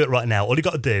 Make sure you do it right now. All you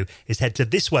got to do is head to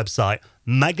this website,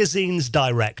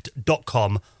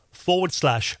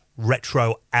 magazinesdirect.com/retro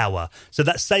Retro Hour. So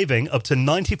that's saving up to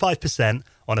 95%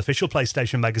 on official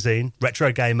PlayStation Magazine,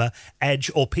 Retro Gamer, Edge,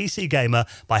 or PC Gamer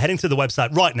by heading to the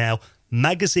website right now,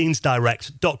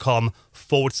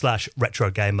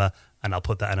 magazinesdirect.com/Retro Gamer. And I'll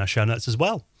put that in our show notes as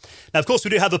well. Now, of course,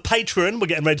 we do have a Patreon. We're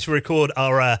getting ready to record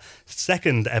our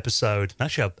second episode,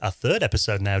 actually our third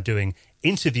episode now, doing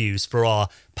interviews for our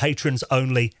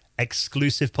patrons-only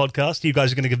exclusive podcast. You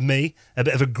guys are going to give me a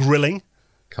bit of a grilling.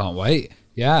 Can't wait.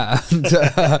 Yeah.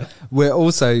 And we're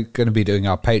also going to be doing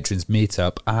our patrons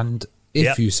meetup. And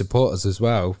if you support us as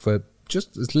well, for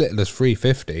just as little as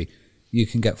 $3.50, you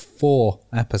can get 4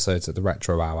 episodes of the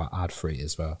Retro Hour ad-free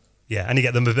as well. Yeah, and you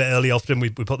get them a bit early often.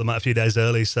 We put them out a few days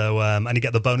early. So, and you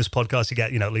get the bonus podcast. You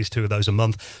get, at least 2 of those a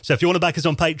month. So if you want to back us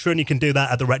on Patreon, you can do that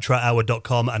at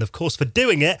theretrohour.com. And of course, for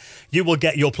doing it, you will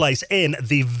get your place in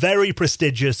the very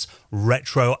prestigious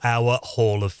Retro Hour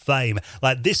Hall of Fame.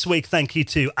 Like this week, thank you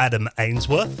to Adam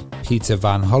Ainsworth, Peter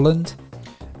Van Holland,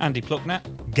 Andy Plucknett,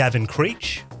 Gavin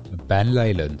Creech, Ben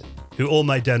Leyland, who all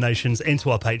made donations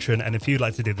into our Patreon. And if you'd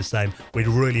like to do the same, we'd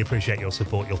really appreciate your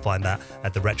support. You'll find that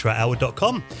at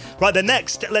theretrohour.com. Right then,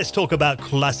 next, let's talk about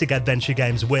classic adventure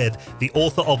games with the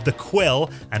author of The Quill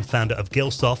and founder of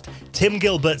Gilsoft. Tim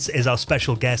Gilberts is our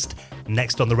special guest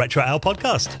next on the Retro Hour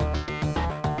podcast.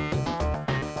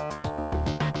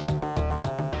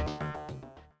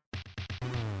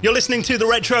 You're listening to the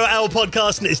Retro Hour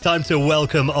podcast, and it's time to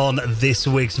welcome on this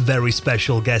week's very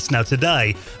special guest. Now,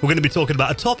 today, we're going to be talking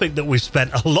about a topic that we've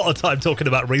spent a lot of time talking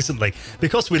about recently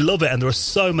because we love it, and there are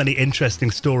so many interesting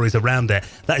stories around it.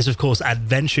 That is, of course,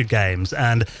 adventure games.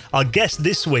 And our guest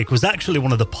this week was actually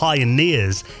one of the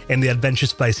pioneers in the adventure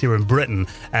space here in Britain,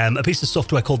 a piece of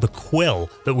software called the Quill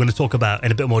that we're going to talk about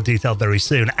in a bit more detail very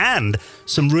soon, and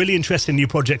some really interesting new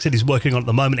projects that he's working on at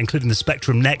the moment, including the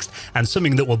Spectrum Next, and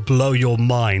something that will blow your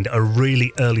mind. A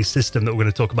really early system that we're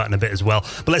going to talk about in a bit as well.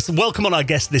 But let's welcome on our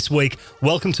guest this week.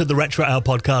 Welcome to the Retro Hour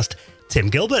podcast,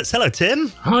 Tim Gilberts. Hello,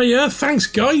 Tim. Hi, thanks,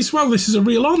 guys. Well, this is a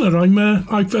real honour. I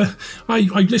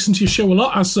listen to your show a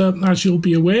lot, as you'll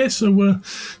be aware. So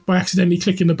by accidentally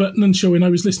clicking the button and showing I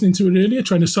was listening to it earlier,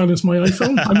 trying to silence my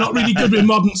iPhone. I'm not really good with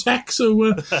modern tech, so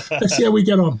let's see how we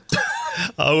get on.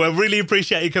 Oh, I really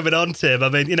appreciate you coming on, Tim. I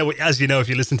mean, as you know, if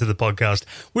you listen to the podcast,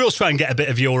 we always try and get a bit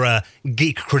of your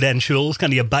geek credentials,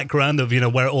 kind of your background of,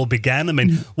 where it all began. I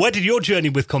mean, where did your journey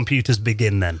with computers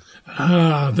begin then?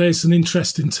 There's an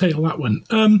interesting tale, that one.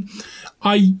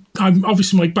 I'm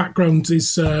obviously, my background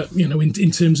is,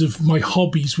 in terms of my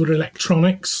hobbies were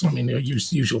electronics. I mean,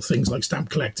 usual things like stamp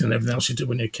collecting and everything else you do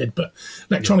when you're a kid. But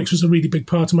electronics was a really big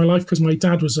part of my life because my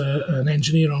dad was an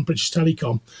engineer on British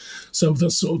Telecom. So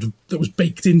that was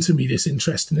baked into me, this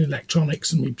interest in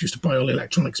electronics, and we used to buy all the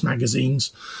electronics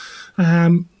magazines.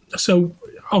 So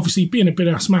obviously, being a bit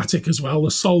asthmatic as well,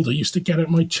 the solder used to get at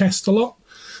my chest a lot.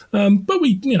 But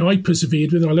I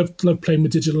persevered with it. I loved playing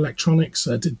with digital electronics.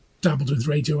 I dabbled with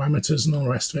radio amateurs and all the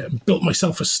rest of it, and built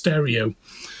myself a stereo.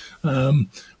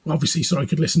 Obviously, so I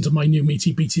could listen to my new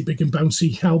Meaty Beaty Big and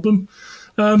Bouncy album.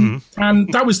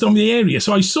 And that was on the area.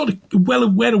 So I was sort of well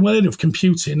aware of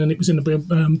computing, and it was in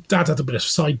Dad had a bit of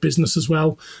side business as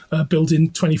well, building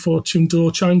 24-tune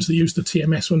door chimes that used the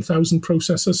TMS 1000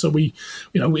 processor. So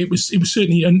it was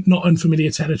certainly not unfamiliar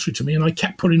territory to me, and I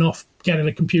kept putting off getting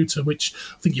a computer, which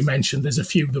I think you mentioned. There's a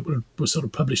few that were sort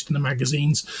of published in the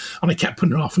magazines, and I kept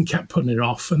putting it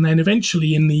off. And then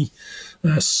eventually in the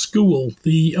school,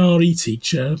 the RE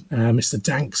teacher, Mr.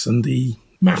 Danks, and the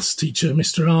maths teacher,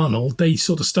 Mr. Arnold, they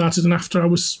sort of started an after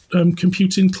hours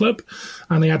computing club,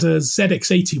 and they had a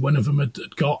ZX80, one of them had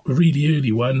got a really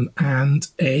early one, and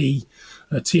a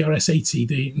TRS-80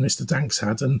 the Mr. Danks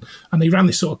had, and they ran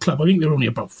this sort of club. I think they were only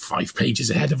about 5 pages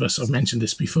ahead of us. I've mentioned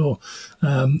this before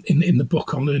in the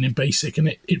book on Learning Basic, and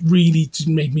it really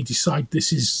made me decide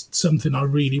this is something I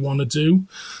really want to do.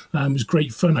 It was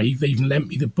great fun. They even lent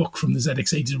me the book from the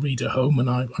ZX80 to read at home, and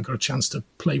I got a chance to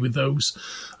play with those.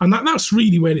 And that's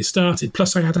really where it started.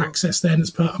 Plus, I had access then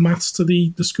as part of maths to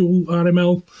the school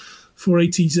RML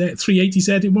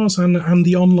 380Z it was, and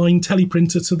the online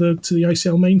teleprinter to the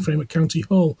ICL mainframe at County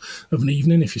Hall of an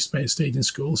evening if you stayed in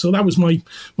school. So that was my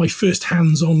first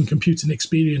hands-on computing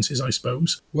experiences, I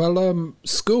suppose. Well,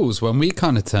 schools, when we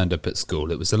kind of turned up at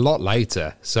school, it was a lot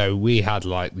later. So we had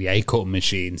like the Acorn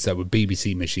machines, there were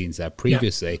BBC machines there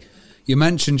previously. Yeah. You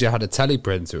mentioned you had a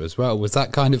teleprinter as well. Was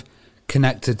that kind of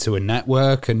connected to a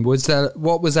network? And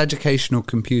what was educational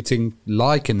computing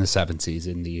like in the 70s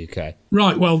in the UK?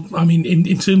 Right. Well, I mean,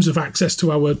 in terms of access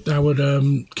to our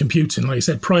computing, like I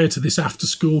said, prior to this after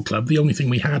school club, the only thing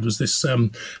we had was this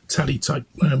teletype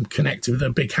connector with a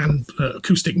big hand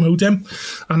acoustic modem,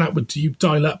 and that would, you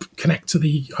dial up, connect to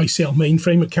the ICL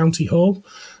mainframe at County Hall.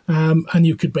 And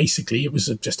you could basically, it was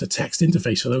just a text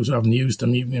interface for those who haven't used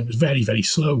them. It was very, very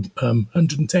slow,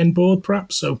 110 baud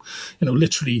perhaps. So,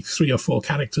 literally 3 or 4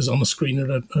 characters on the screen at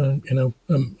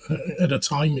a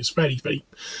time. It's very, very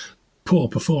poor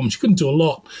performance. You couldn't do a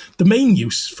lot. The main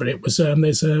use for it was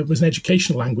was an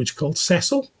educational language called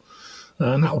Cecil.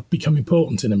 And that will become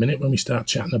important in a minute when we start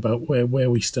chatting about where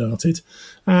we started.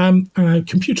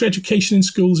 Computer education in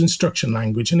schools instruction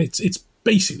language, and it's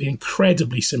basically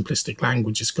incredibly simplistic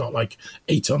language. It's got like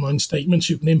 8 or 9 statements.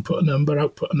 You can input a number,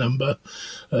 output a number,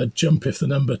 jump if the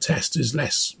number test is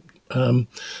less. I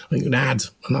think an add,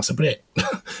 and that's about it.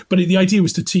 But the idea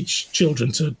was to teach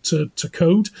children to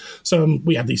code. So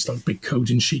we had these like big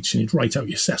coding sheets, and you'd write out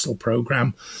your Cecil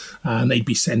program, and they'd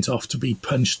be sent off to be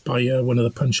punched by one of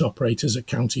the punch operators at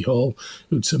County Hall,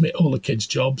 who'd submit all the kids'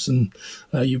 jobs. And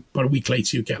about a week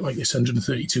later, you'd get like this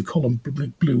 132 column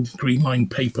blue green line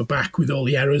paper back with all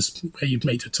the errors where you'd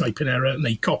made a typing error, and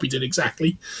they copied it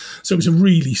exactly. So it was a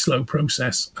really slow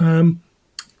process.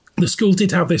 The school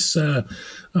did have this RML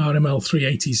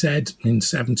 380Z in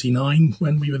 '79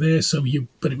 when we were there,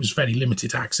 but it was very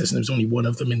limited access, and there was only one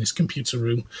of them in this computer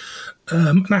room.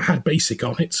 And that had BASIC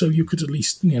on it, so you could at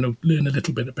least learn a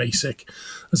little bit of BASIC.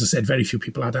 As I said, very few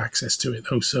people had access to it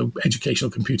though, so educational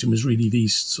computing was really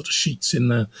these sort of sheets in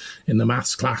the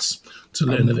maths class to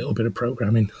learn a little bit of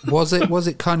programming. Was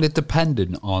it kind of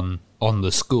dependent on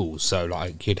the schools? So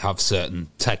like you'd have certain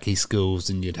techie schools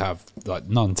and you'd have like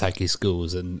non-techie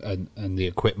schools, and the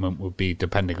equipment would be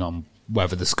depending on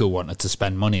whether the school wanted to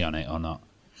spend money on it or not.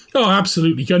 Oh,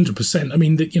 absolutely, 100%. I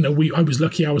mean, I was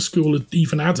lucky our school had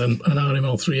even had an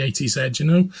RML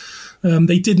 380Z,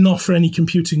 They didn't offer any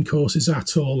computing courses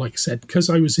at all, like I said, because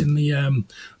I was in the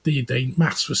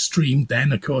maths was streamed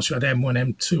then. Of course, you had M1,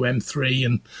 M2, M3,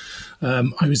 and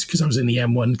because I was in the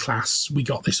M1 class, we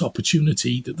got this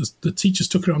opportunity that the teachers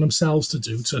took it on themselves to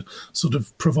do, to sort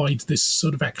of provide this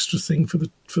sort of extra thing for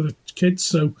the kids.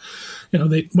 So,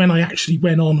 when I actually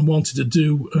went on and wanted to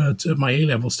do my A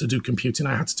levels to do computing,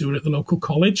 I had to do it at the local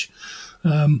college,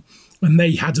 and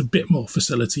they had a bit more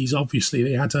facilities. Obviously,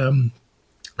 they had.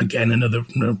 Again, another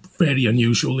very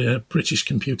unusual British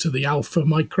computer, the Alpha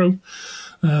Micro.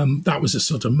 That was a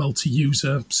sort of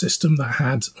multi-user system that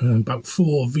had about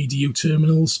 4 VDU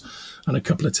terminals and a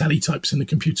couple of teletypes in the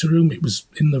computer room. It was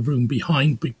in the room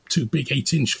behind 2 big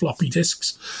 8-inch floppy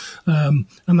disks. And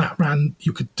that ran,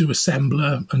 you could do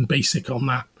assembler and BASIC on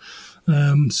that.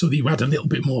 So you had a little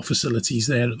bit more facilities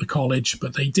there at the college,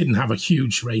 but they didn't have a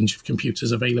huge range of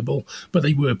computers available, but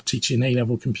they were teaching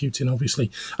A-level computing, obviously.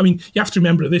 I mean, you have to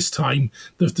remember at this time,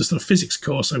 the sort of physics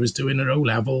course I was doing at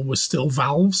O-level was still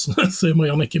valves,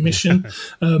 thermionic emission.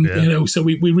 So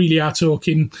we really are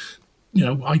talking...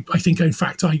 I think, in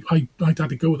fact, I'd had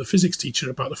to go with a physics teacher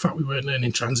about the fact we weren't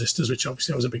learning transistors, which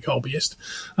obviously I was a big hobbyist.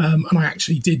 And I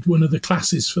actually did one of the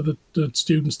classes for the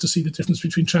students to see the difference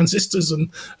between transistors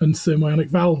and thermionic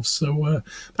valves. So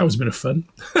that was a bit of fun.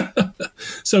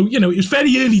 So, it was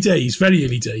very early days.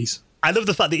 I love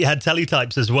the fact that you had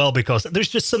teletypes as well, because there's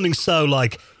just something so,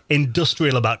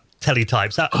 industrial about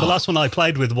teletypes. The last one I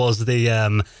played with was they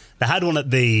had one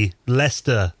at the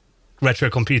Leicester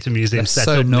Retro Computer Museum. They're set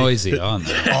so up. noisy, aren't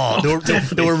they?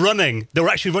 They were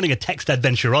actually running a text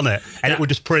adventure on it, and it would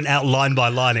just print out line by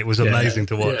line. It was amazing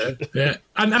to watch. Yeah.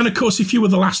 And of course, if you were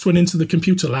the last one into the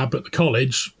computer lab at the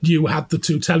college, you had the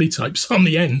 2 teletypes on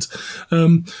the end.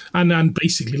 And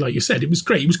basically, like you said, it was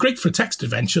great. It was great for a text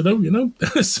adventure, though, and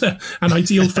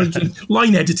ideal for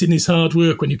line editing is hard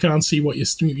work when you can't see what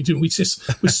you're doing.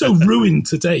 We're so ruined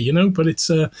today, but it's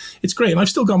great. And I've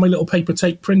still got my little paper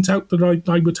tape printout that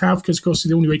I would have, because, of course,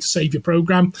 the only way to save your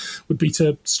program would be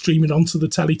to stream it onto the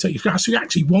teletype. So you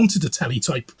actually wanted a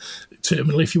teletype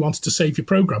terminal if you wanted to save your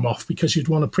program off, because you'd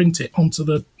want to print it onto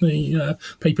the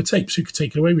paper tape so you could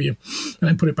take it away with you and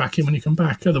then put it back in when you come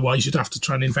back. Otherwise, you'd have to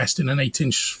try and invest in an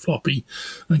 8-inch floppy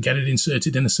and get it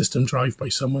inserted in a system drive by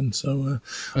someone. So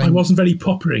I wasn't very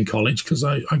popular in college, because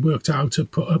I worked out how to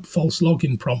put up false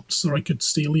login prompts so I could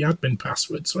steal the admin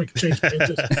password so I could change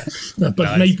it.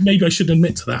 But nice. maybe I should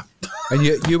admit to that. And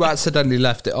you accidentally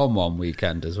left it on one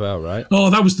weekend as well, right? Oh,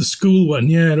 that was the school one.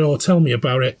 Yeah, no, tell me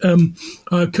about it.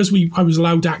 Because I was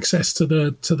allowed access to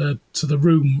the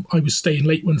room. I was staying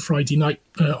late one Friday night,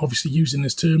 obviously using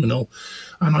this terminal,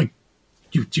 and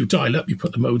you dial up, you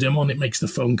put the modem on, it makes the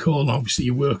phone call, and obviously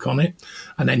you work on it,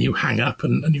 and then you hang up,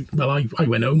 and I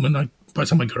went home, and by the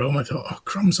time I got home, I thought, oh,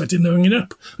 crumbs, I didn't hang it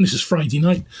up. And this was Friday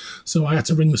night. So I had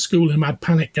to ring the school in mad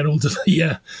panic, get hold of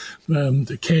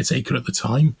the caretaker at the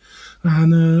time.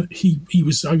 And I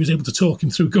was able to talk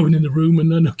him through going in the room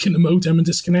and unhooking the modem and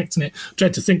disconnecting it.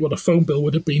 Dread to think what a phone bill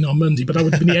would have been on Monday, but that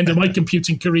would have been the end of my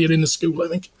computing career in the school, I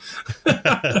think.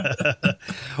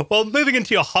 Well, moving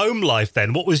into your home life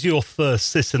then, what was your first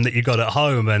system that you got at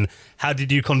home, and how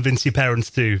did you convince your parents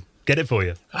to get it for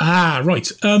you? Right.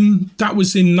 That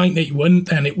was in 1981,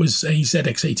 and it was a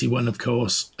ZX81, of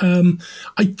course.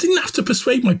 I didn't have to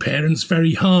persuade my parents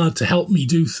very hard to help me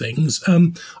do things.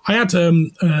 I had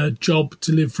a job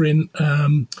delivering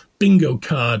bingo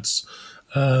cards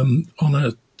for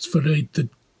the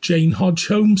Jane Hodge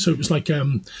home. So it was like,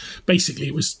 basically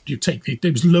it was,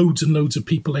 there was loads and loads of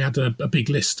people. They had a big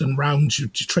list, and round you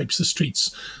traipse the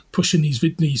streets pushing these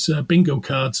bingo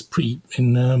cards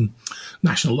in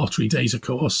National Lottery days, of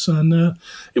course. And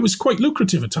it was quite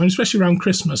lucrative at times, especially around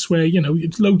Christmas, where,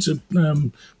 loads of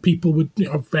people would,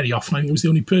 very often, I think it was the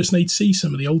only person they'd see,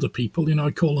 some of the older people,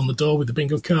 I'd call on the door with the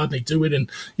bingo card, and they'd do it, and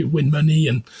you'd win money.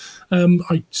 And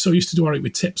I used to do all right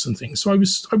with tips and things. So I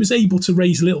was able to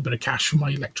raise a little bit of cash for my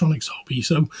electronics hobby.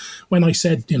 So when I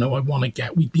said, I want to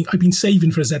get, I've been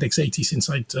saving for a ZX80 since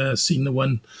I'd seen the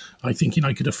one, thinking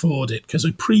I could afford it, because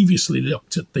I previously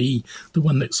looked at the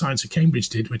one that Science of Cambridge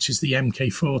did, which is the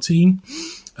MK14.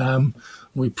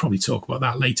 We'll probably talk about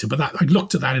that later, but I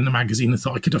looked at that in the magazine and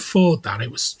thought I could afford that.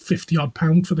 It was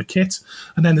 £50 for the kit.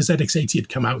 And then the ZX80 had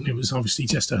come out, and it was obviously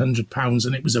just £100,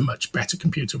 and it was a much better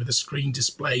computer with a screen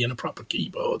display and a proper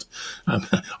keyboard.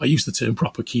 I use the term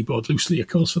proper keyboard loosely, of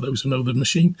course, for those who know the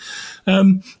machine.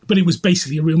 But it was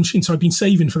basically a real machine. So I'd been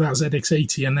saving for that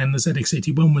ZX80, and then the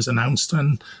ZX81 was announced,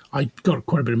 and I got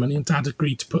quite a bit of money, and Dad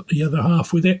agreed to put the other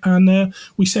half with it, and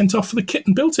we sent off for the kit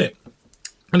and built it.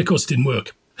 And of course, it didn't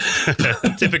work.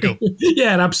 Typical.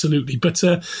 Yeah, absolutely. But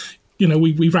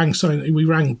we rang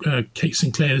Kate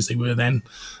Sinclair, as they were then,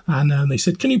 and they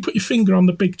said, "Can you put your finger on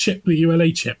the big chip, the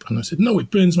ULA chip?" And I said, "No,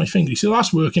 it burns my finger." He said,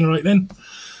 "That's working all right then.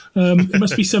 It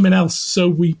must be something else." So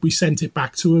we sent it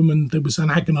back to him, and there was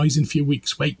an agonising few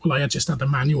weeks wait while I had just had a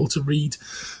manual to read,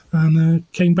 and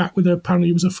came back with apparently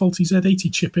it was a faulty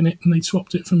Z80 chip in it, and they'd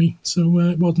swapped it for me. So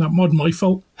it wasn't my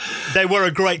fault. They were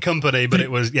a great company, but it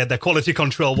was, their quality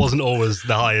control wasn't always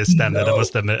the highest standard, I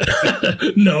must admit.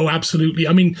 No, absolutely.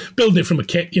 I mean, building it from a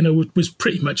kit, was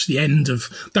pretty much the end of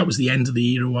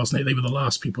the era, wasn't it? They were the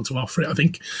last people to offer it. I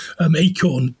think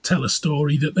Acorn tell a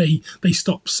story that they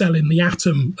stopped selling the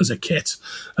Atom as a kit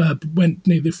when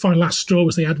the final last straw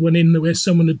was they had one in where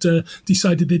someone had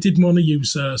decided they didn't want to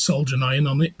use soldering iron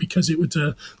on it because it would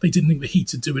they didn't think the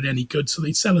heat would do it any good, so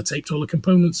they'd sellotaped all the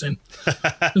components in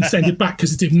and send it back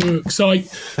because it didn't work. So I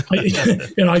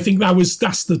think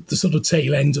that's the sort of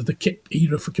tail end of the kit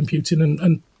era for computing,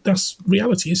 and that's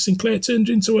reality. Is Sinclair turned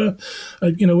into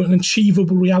an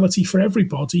achievable reality for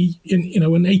everybody.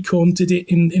 And Acorn did it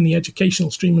in the educational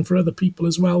stream and for other people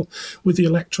as well with the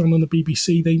Electron and the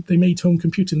BBC. They made home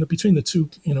computing that between the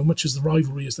two, much as the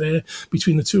rivalry is there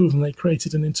between the two of them, they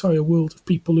created an entire world of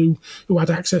people who had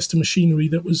access to machinery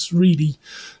that was really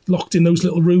locked in those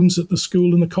little rooms at the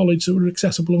school and the college that were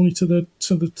accessible only to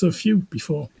the few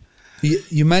before.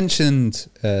 You mentioned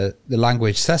the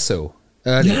language Cecil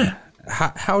earlier. Yeah.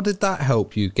 How did that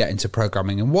help you get into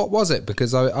programming, and what was it?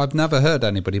 Because I've never heard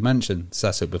anybody mention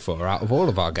Cecil before out of all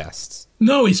of our guests.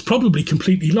 No, it's probably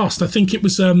completely lost. I think it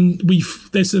was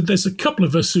there's a couple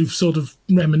of us who've sort of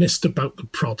reminisced about the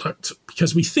product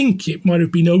because we think it might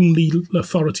have been only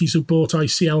authorities who bought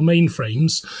ICL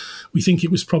mainframes. We think it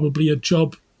was probably a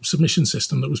job submission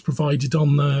system that was provided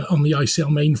on the ICL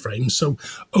mainframe. So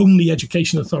only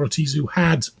education authorities who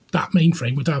had that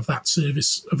mainframe would have that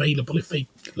service available if they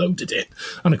loaded it.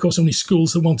 And of course, only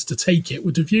schools that wanted to take it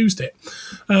would have used it.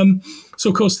 So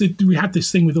of course, we had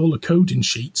this thing with all the coding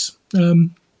sheets.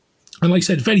 And like I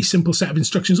said, very simple set of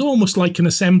instructions, almost like an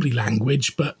assembly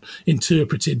language, but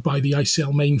interpreted by the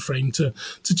ICL mainframe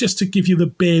to give you the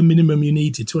bare minimum you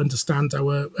needed to understand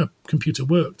how a computer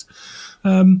worked.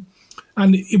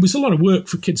 And it was a lot of work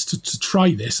for kids to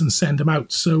try this and send them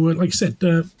out. So, like I said,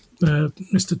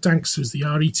 Mr. Danks was the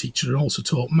RE teacher and also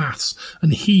taught maths,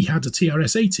 and he had a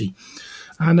TRS-80.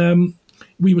 And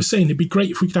we were saying it'd be great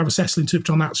if we could have a Cecil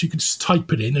interpreter on that so you could just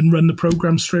type it in and run the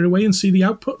program straight away and see the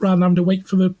output rather than having to wait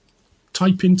for the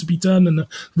typing to be done and the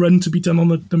run to be done on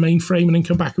the mainframe and then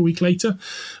come back a week later.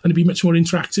 And it'd be much more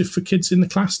interactive for kids in the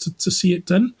class to see it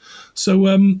done. So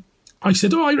I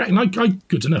said, I reckon I'm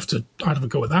good enough I'd have a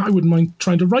go at that. I wouldn't mind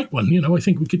trying to write one. I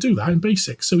think we could do that in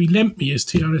BASIC. So he lent me his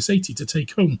TRS-80 to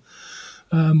take home.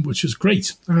 which was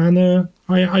great. And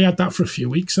I had that for a few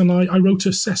weeks, and I wrote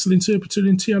a Cecil interpreter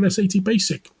in TRS-80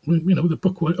 Basic, the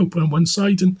book open on one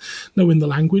side and knowing the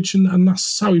language, and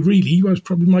that's how it really was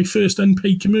probably my first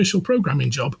unpaid commercial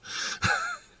programming job.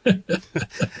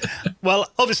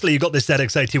 Well, obviously you got this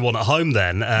ZX81 at home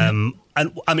then, and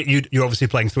I mean you're obviously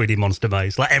playing 3D Monster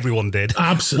Maze like everyone did.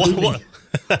 Absolutely.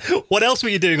 What else were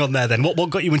you doing on there then? What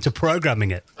got you into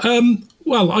programming it?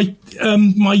 Well, I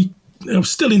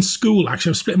was still in school, actually.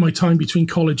 I was splitting my time between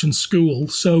college and school.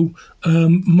 So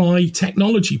my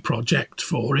technology project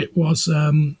for it was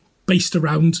based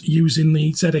around using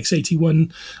the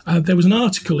ZX81. There was an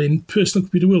article in Personal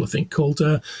Computer World, I think, called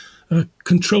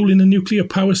Controlling a Nuclear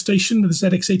Power Station with the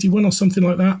ZX81 or something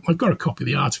like that. I've got a copy of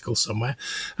the article somewhere.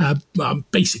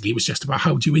 Basically, it was just about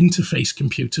how do you interface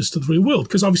computers to the real world.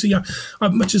 Because obviously,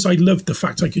 much as I loved the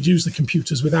fact I could use the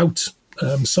computers without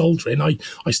soldering,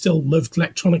 I still loved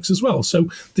electronics as well. So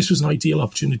this was an ideal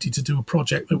opportunity to do a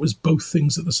project that was both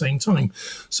things at the same time.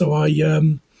 So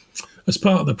as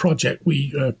part of the project,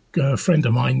 a friend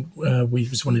of mine, we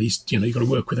was one of these, you've got to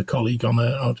work with a colleague on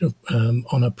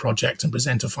a project and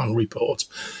present a final report.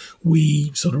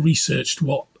 We sort of researched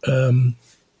what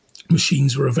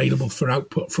machines were available for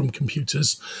output from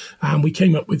computers, and we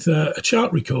came up with a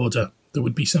chart recorder that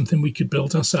would be something we could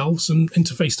build ourselves and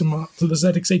interface to the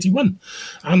ZX81.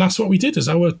 And that's what we did as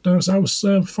our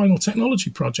final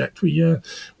technology project. We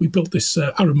built this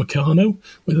Arrow Meccano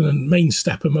with a main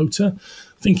stepper motor.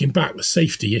 Thinking back, the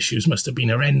safety issues must have been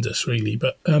horrendous, really.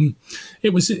 But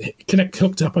it was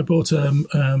hooked up. I bought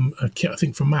a kit, I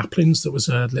think, from Maplins that was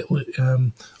a little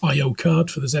I/O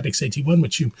card for the ZX81,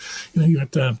 which you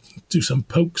had to do some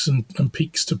pokes and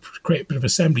peeks to create a bit of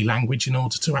assembly language in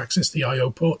order to access the I/O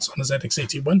ports on the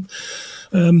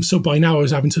ZX81. So by now I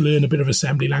was having to learn a bit of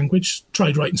assembly language.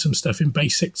 Tried writing some stuff in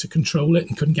BASIC to control it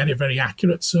and couldn't get it very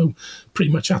accurate. So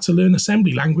pretty much had to learn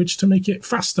assembly language to make it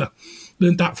faster.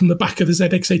 Learned that from the back of the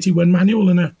ZX81 manual,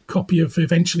 and a copy of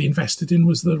eventually invested in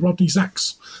was the Rodney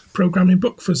Zacks programming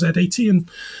book for Z80,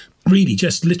 and really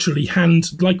just literally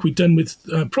like we'd done with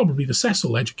probably the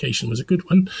Cecil education was a good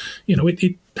one.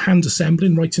 It hand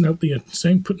assembling, writing out the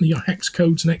same, putting the hex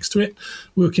codes next to it,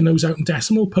 working those out in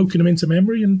decimal, poking them into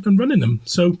memory and running them.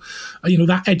 So,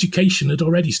 that education had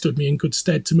already stood me in good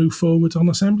stead to move forward on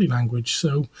assembly language.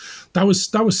 So that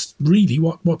was really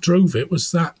what drove it,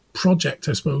 was that project,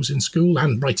 I suppose, in school,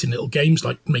 and writing little games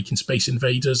like making Space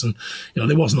Invaders. And,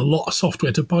 there wasn't a lot of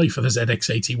software to buy for the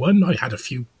ZX81. I had a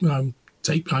few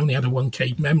tape. I only had a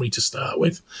 1K memory to start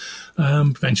with.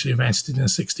 Eventually invested in a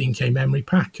 16K memory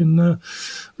pack, and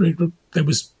there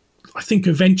was, I think,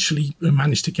 eventually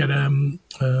managed to get an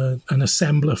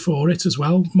assembler for it as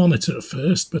well. Monitor at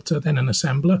first, but then an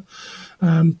assembler,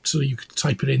 so you could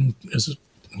type it in as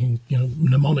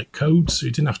mnemonic code, so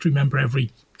you didn't have to remember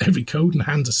every code and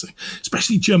hand,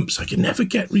 especially jumps. I could never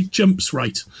get jumps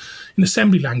right in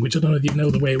assembly language. I don't know if you know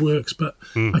the way it works, but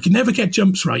I could never get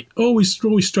jumps right. Always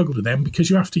struggled with them, because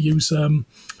you have to use a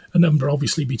number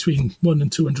obviously between 1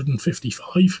 and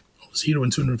 255, 0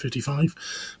 and 255,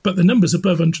 but the numbers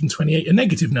above 128 are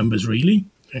negative numbers, really.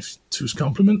 To his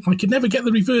compliment, I could never get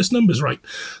the reverse numbers right.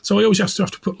 So I always have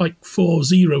to put like 4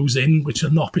 zeros in, which are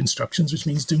NOP instructions, which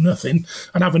means do nothing,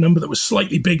 and have a number that was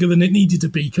slightly bigger than it needed to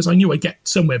be, because I knew I'd get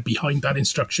somewhere behind that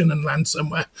instruction and land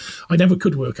somewhere. I never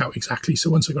could work out exactly. So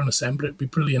once I got an assembler, it'd be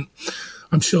brilliant.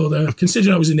 I'm sure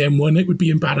considering I was in M1, it would be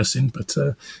embarrassing, but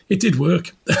it did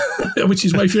work, which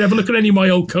is why if you ever look at any of my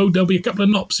old code, there'll be a couple of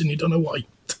NOPs and you don't know why.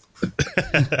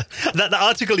 That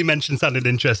article you mentioned sounded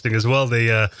interesting as well,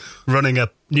 the running a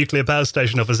nuclear power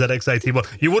station off a ZX81.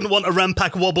 You wouldn't want a RAM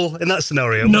pack wobble in that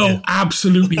scenario, would No, you?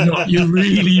 absolutely not. You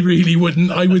really, really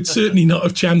wouldn't. I would certainly not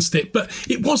have chanced it. But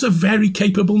it was a very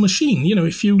capable machine.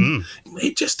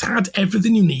 It just had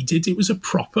everything you needed. It was a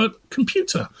proper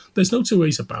computer. There's no two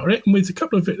ways about it. And with a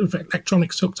couple of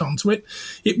electronics hooked onto it,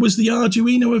 it was the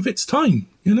Arduino of its time.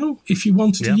 If you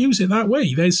wanted to use it that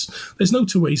way, there's no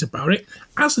two ways about it.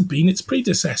 As had been its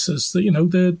predecessors,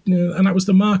 and that was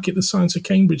the market that Science of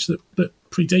Cambridge that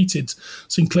predated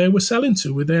Sinclair were selling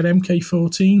to with their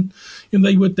MK14.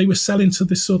 They were selling to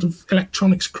this sort of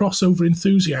electronics crossover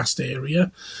enthusiast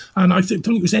area, and I don't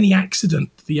think it was any accident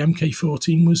the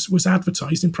MK14 was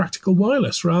advertised in Practical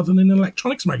Wireless rather than in an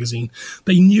electronics magazine.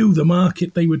 They knew the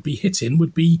market they would be hitting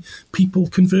would be people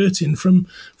converting from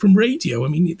radio. I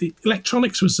mean,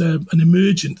 electronics was an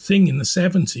emergent thing in the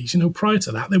 70s. Prior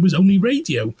to that, there was only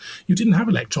radio. You didn't have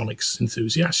electronics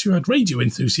enthusiasts, you had radio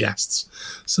enthusiasts.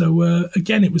 So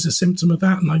again, it was a symptom of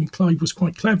that, and I think Clive was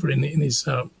quite clever in his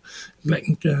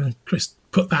letting Chris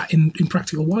put that in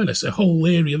Practical Wireless. A whole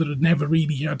area that had never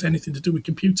really had anything to do with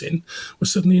computing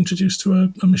was suddenly introduced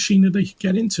to a machine that they could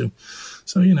get into.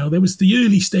 So, there was the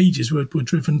early stages were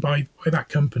driven by that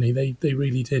company. They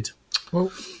really did.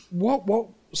 Well, what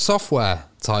software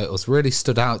titles really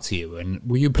stood out to you? And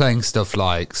were you playing stuff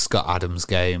like Scott Adams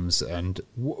games? And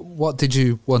what did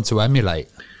you want to emulate?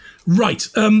 Right.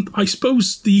 I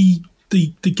suppose the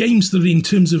games that, in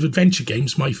terms of adventure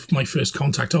games, my first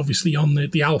contact, obviously on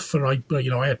the Alpha,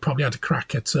 I had probably had a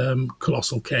crack at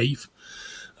Colossal Cave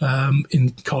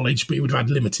in college, but it would have had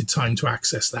limited time to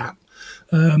access that.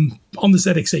 On the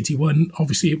ZX81,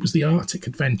 obviously it was the Arctic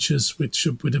Adventures, which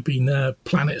would have been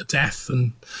Planet of Death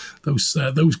and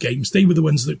those games. They were the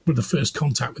ones that were the first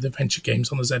contact with adventure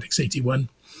games on the ZX81.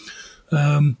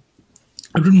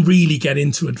 I didn't really get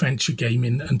into adventure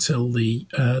gaming until the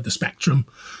Spectrum,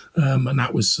 and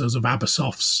that was sort of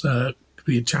Abersoft's.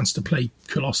 We had a chance to play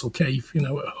Colossal Cave, at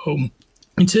home.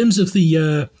 In terms of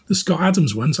the Scott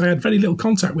Adams ones, I had very little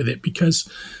contact with it because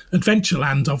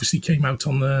Adventureland obviously came out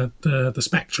on the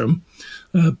Spectrum,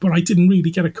 but I didn't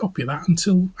really get a copy of that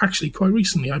until actually quite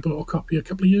recently. I bought a copy a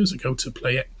couple of years ago to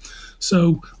play it.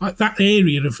 So that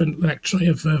area of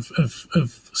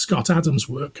Scott Adams'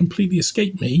 work completely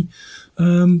escaped me,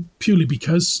 purely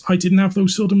because I didn't have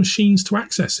those sort of machines to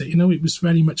access it. It was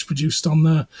very much produced on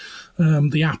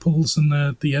the Apples and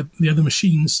the other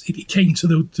machines. It came to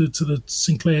the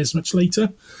Sinclairs much later,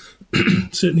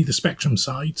 certainly the Spectrum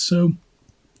side. So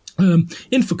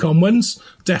Infocom ones,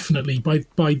 definitely. By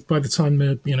the time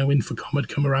Infocom had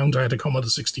come around, I had a Commodore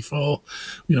 64.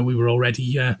 We were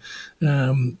already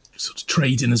sort of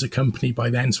trading as a company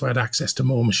by then, so I had access to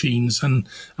more machines, and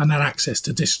that access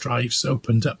to disk drives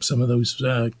opened up some of those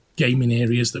gaming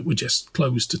areas that were just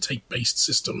closed to tape-based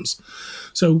systems.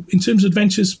 So in terms of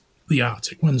adventures, the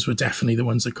Arctic ones were definitely the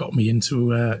ones that got me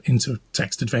into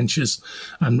text adventures,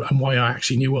 and why I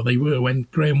actually knew what they were when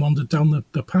Graham wandered down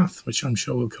the path, which I'm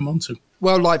sure we'll come on to.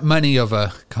 Well, like many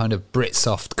other kind of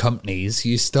Britsoft companies,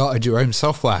 you started your own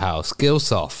software house,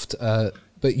 Gilsoft,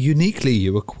 but uniquely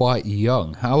you were quite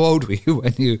young. How old were you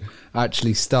when you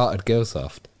actually started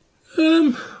Gilsoft?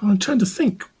 I'm trying to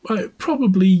think.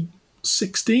 Probably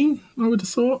 16, I would have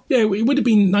thought. Yeah, it would have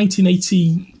been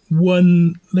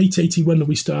 1981, late 81, that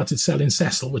we started selling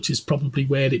Cecil, which is probably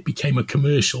where it became a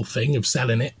commercial thing of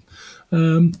selling it.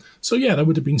 So yeah, that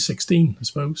would have been 16, I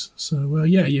suppose. So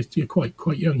yeah, you're quite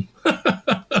young.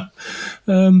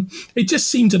 It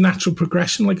just seemed a natural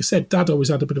progression. Like I said, Dad always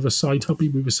had a bit of a side hobby.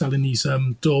 We were selling these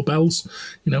doorbells.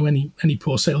 Any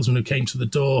poor salesman who came to the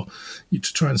door to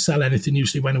try and sell anything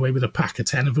usually went away with a pack of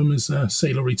 10 of them as a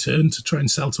sale or return to try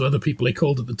and sell to other people they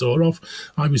called at the door of.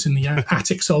 I was in the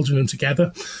attic soldering them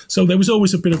together. So there was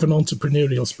always a bit of an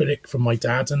entrepreneurial spirit from my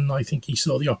dad, and I think he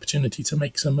saw the opportunity to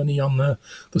make some money on the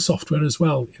software as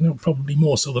well. Probably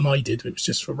more so than I did. It was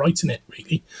just for writing it,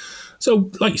 really.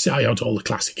 So, like you say, I had all the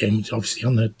classic games, obviously,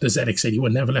 on the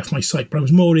ZX81, never left my sight, but I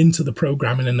was more into the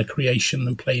programming and the creation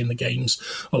than playing the games.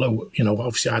 Although,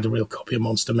 obviously I had a real copy of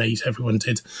Monster Maze, everyone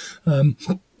did.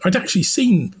 I'd actually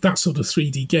seen that sort of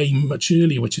 3D game much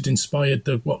earlier, which had inspired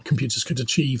what computers could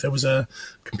achieve. There was a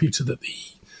computer that the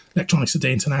Electronics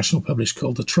Today International published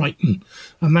called the Triton,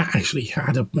 and that actually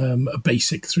had a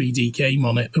basic 3D game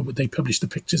on it. They published the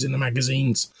pictures in the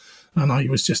magazines. And I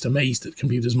was just amazed that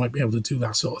computers might be able to do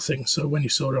that sort of thing. So when you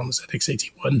saw it on the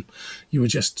ZX81, you were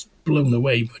just blown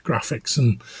away with the graphics,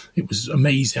 and it was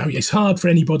amazing. I mean, it's hard for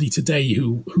anybody today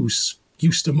who's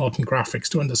used to modern graphics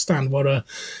to understand what a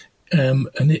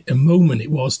moment it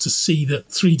was to see that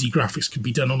 3D graphics could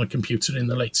be done on a computer in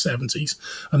the late 70s,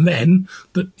 and then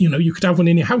that you could have one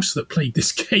in your house that played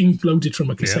this game loaded from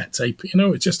a cassette tape.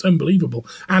 It's just unbelievable.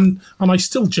 And I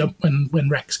still jump when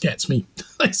Rex gets me.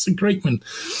 It's a great one.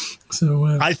 So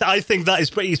I think that he's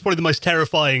probably the most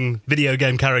terrifying video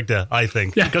game character. I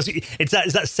think because it's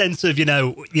that sense of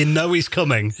he's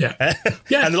coming. Yeah.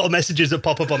 And a lot of messages that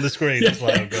pop up on the screen. Yeah, it's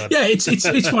like, oh God. Yeah,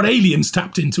 it's what Aliens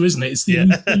tapped into, isn't it? It's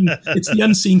the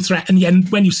unseen threat, and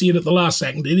when you see it at the last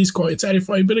second, it is quite a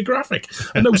terrifying bit of graphic.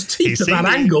 And those teeth at that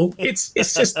angle, it's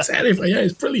just terrifying. Yeah,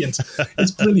 it's brilliant.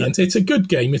 It's brilliant. It's a good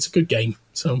game.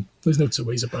 So there's no two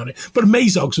ways about it. But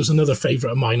Mazogs was another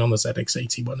favourite of mine on the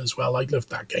ZX81 as well. I loved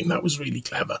that game. That was really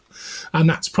clever. And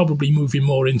that's probably moving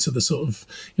more into the sort of,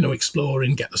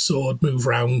 exploring, get the sword, move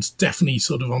around, definitely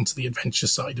sort of onto the adventure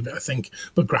side of it, I think,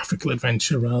 but graphical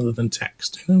adventure rather than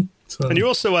text, So. And you're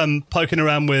also poking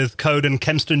around with code and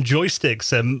Kempston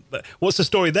joysticks. What's the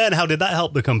story there, and how did that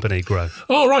help the company grow?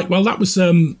 Oh, right. Well, that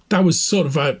was sort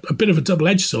of a bit of a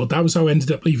double-edged sword. That was how I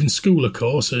ended up leaving school, of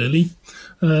course, early,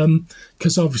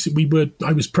 because obviously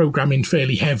I was programming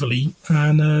fairly heavily,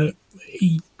 and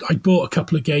I bought a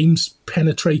couple of games,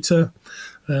 Penetrator,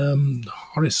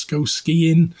 Horace Goes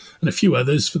Skiing, and a few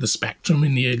others for the Spectrum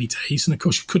in the early days. And of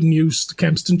course, you couldn't use the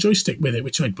Kempston joystick with it,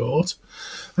 which I bought.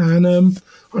 And I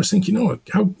was thinking, why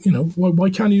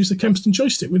can't I use the Kempston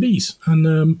joystick with these?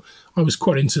 And I was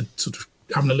quite into sort of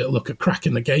having a little look at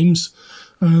cracking the games.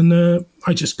 And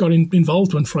I just got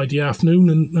involved one Friday afternoon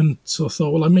and so I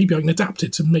thought, well, maybe I can adapt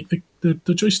it to make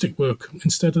the joystick work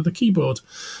instead of the keyboard.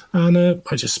 And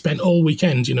I just spent all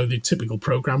weekend, the typical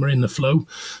programmer in the flow,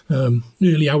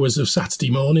 early hours of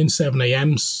Saturday morning, 7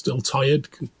 a.m, still tired,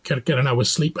 get an hour's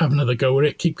sleep, have another go at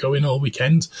it, keep going all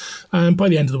weekend. And by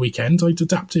the end of the weekend, I'd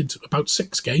adapted about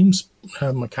 6 games.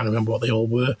 I can't remember what they all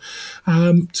were,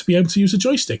 to be able to use a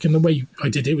joystick. And the way I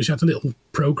did it was you had a little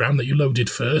program that you loaded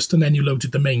first, and then you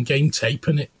loaded the main game tape,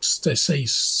 and it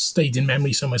stayed in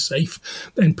memory somewhere safe,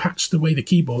 then patched the way the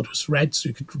keyboard was read so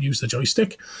you could use the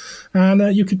joystick,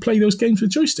 and you could play those games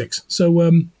with joysticks.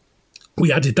 So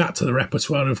we added that to the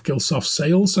repertoire of Gilsoft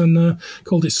sales and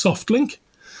called it Softlink.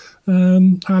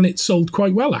 And it sold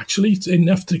quite well, actually,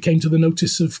 enough that it came to the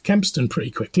notice of Kempston pretty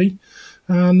quickly.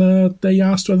 And they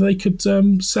asked whether they could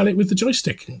sell it with the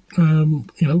joystick. Came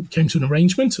to an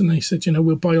arrangement, and they said,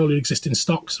 we'll buy all your existing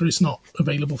stock so it's not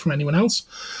available from anyone else.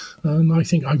 And I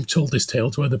think I've told this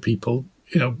tale to other people.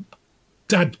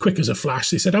 Dad, quick as a flash,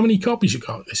 they said, how many copies you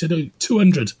got? They said,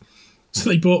 200. So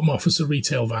they bought them off as a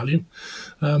retail value.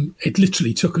 It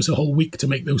literally took us a whole week to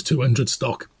make those 200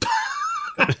 stock.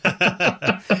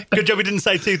 Good job we didn't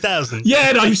say 2,000.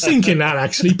 Yeah, I was thinking that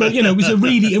actually, but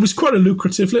it was quite a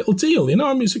lucrative little deal.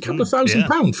 It's a couple of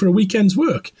 £1,000 for a weekend's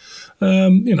work.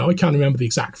 I can't remember the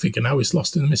exact figure now; it's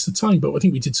lost in the mist of time. But I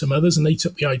think we did some others, and they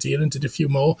took the idea and did a few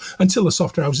more until the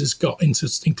software houses got into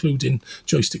including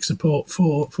joystick support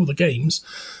for the games.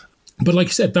 But like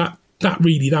I said, that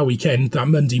weekend, that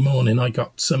Monday morning, I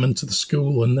got summoned to the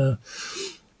school and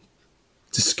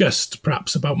discussed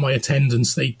perhaps about my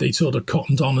attendance. They sort of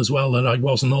cottoned on as well that I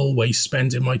wasn't always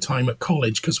spending my time at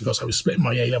college, because of course I was splitting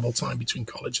my A-level time between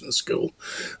college and the school,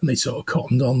 and they sort of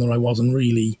cottoned on that I wasn't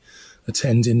really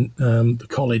attending the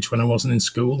college when I wasn't in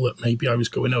school, that maybe I was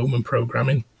going home and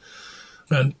programming.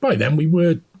 And by then we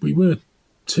were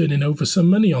turning over some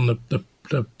money on the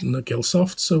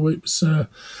Gilsoft, so it was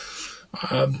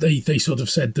they sort of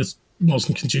said that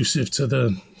wasn't conducive to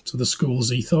the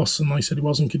school's ethos, and I said it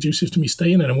wasn't conducive to me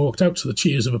staying, and I walked out to the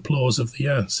cheers of applause of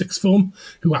the sixth form,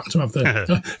 who happened to have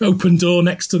the open door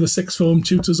next to the sixth form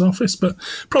tutor's office. But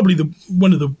probably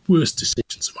one of the worst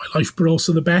decisions of my life, but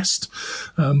also the best,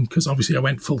 because obviously I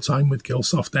went full time with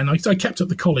Gilsoft. Then I kept up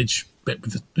the college bit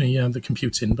with the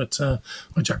computing, but I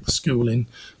jacked the school in,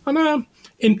 and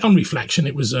on reflection,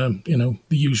 it was the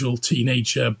usual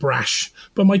teenage brash.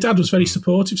 But my dad was very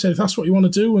supportive. Said, if that's what you want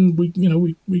to do, and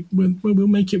we'll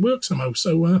make it work somehow.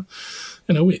 So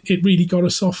it really got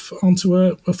us off onto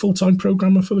a full-time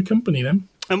programmer for the company then.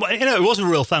 And it was a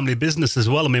real family business as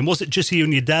well. I mean, was it just you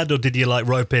and your dad, or did you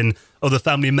rope in other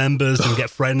family members and get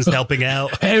friends helping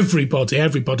out? Everybody.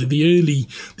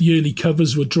 The early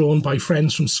covers were drawn by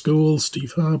friends from school.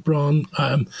 Steve Harbron,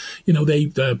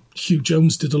 Hugh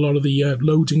Jones did a lot of the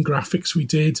loading graphics we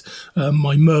did.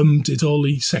 My mum did all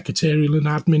the secretarial and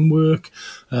admin work.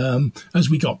 As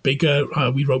we got bigger,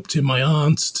 we roped in my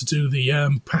aunt to do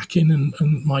the packing,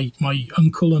 and my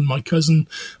uncle and my cousin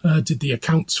did the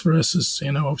accounts for us, as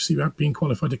obviously we had been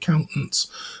qualified accountants.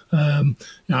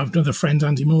 Another friend,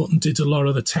 Andy Morton, did a lot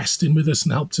of the testing with us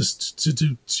and helped us to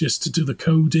do the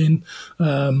coding.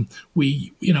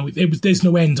 There's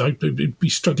no end. I'd be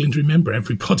struggling to remember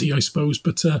everybody, I suppose,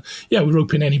 but we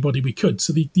rope in anybody we could.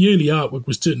 So the early artwork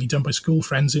was certainly done by school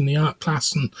friends in the art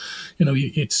class, and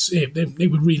they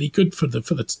were really good for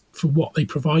what they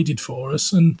provided for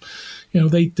us, and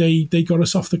they got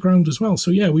us off the ground as well.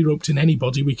 So we roped in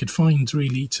anybody we could find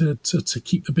really to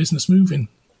keep the business moving.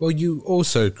 Well, you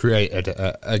also created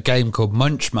a game called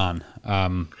Munchman,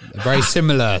 very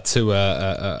similar to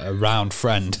a round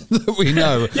friend that we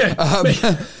know.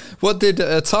 What did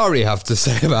Atari have to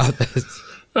say about this?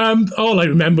 All I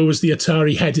remember was the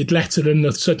Atari headed letter and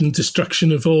the sudden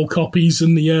destruction of all copies,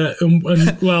 and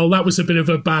that was a bit of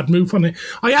a bad move on it.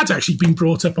 I had actually been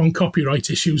brought up on copyright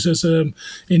issues as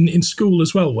in school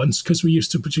as well once, because we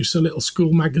used to produce a little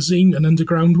school magazine, an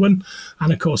underground one,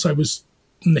 and of course I was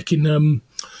nicking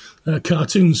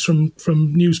cartoons from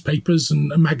newspapers and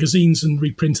magazines and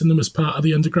reprinting them as part of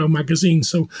the underground magazine.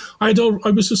 So I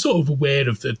was sort of aware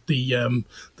of the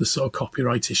sort of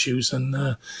copyright issues,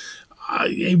 and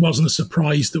it wasn't a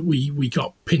surprise that we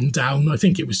got pinned down. I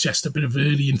think it was just a bit of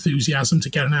early enthusiasm to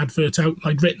get an advert out.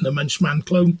 I'd written a Munchman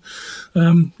clone,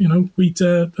 we'd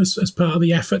as part of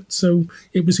the effort, so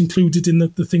it was included in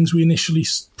the things we initially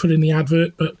put in the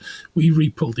advert. But we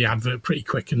re-pulled the advert pretty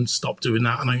quick and stopped doing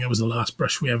that. And I think it was the last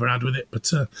brush we ever had with it.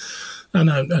 But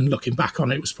and looking back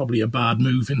on it, it was probably a bad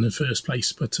move in the first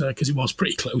place, but because it was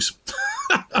pretty close.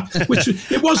 Which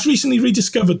it was recently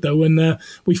rediscovered though, and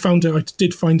we found I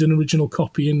did find an original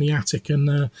copy in the attic, and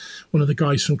one of the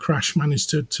guys from Crash managed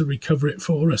to recover it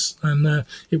for us, and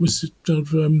it was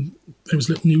there was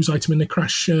a little news item in the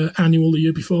Crash annual the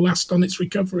year before last on its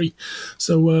recovery.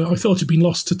 So I thought it'd been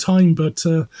lost to time, but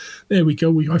there we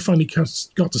go. I finally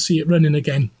got to see it running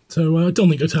again. So I don't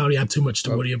think Atari had too much to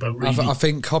worry about, really. I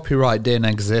think copyright didn't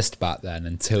exist back then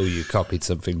until you copied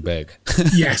something big.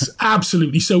 Yes,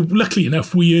 absolutely. So luckily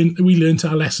enough, we learnt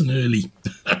our lesson early.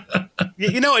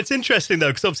 It's interesting, though,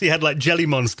 because obviously you had like Jelly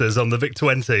Monsters on the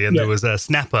VIC-20 and there was a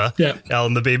Snapper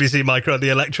on the BBC Micro and the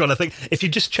Electron. I think if you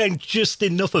just changed just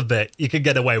enough of it, you could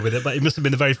get away with it, but it must have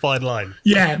been a very fine line.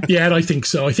 Yeah, I think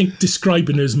so. I think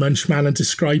describing as Munchman and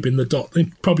describing the dot,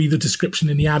 probably the description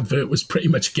in the advert was pretty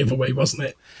much a giveaway, wasn't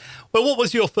it? Well, what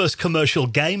was your first commercial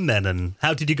game then, and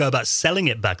how did you go about selling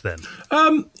it back then?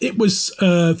 It was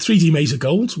 3D Maze of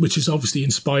Gold, which is obviously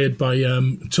inspired by,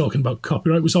 talking about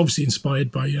copyright, it was obviously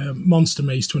inspired by Monster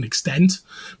Maze to an extent,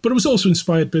 but it was also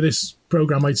inspired by this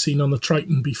program I'd seen on the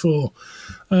Triton before.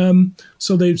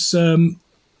 So there's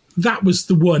that was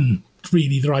the one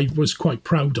really that I was quite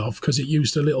proud of, because it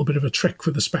used a little bit of a trick for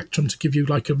the Spectrum to give you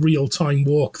like a real-time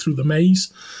walk through the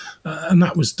maze, and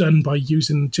that was done by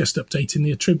just updating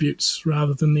the attributes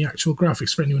rather than the actual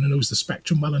graphics. For anyone who knows the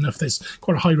Spectrum well enough, there's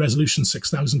quite a high-resolution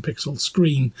 6,000 pixel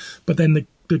screen, but then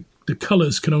the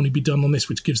colours can only be done on this,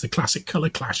 which gives the classic colour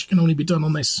clash. It can only be done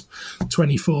on this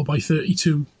 24 by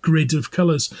 32 grid of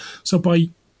colours. So by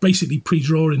basically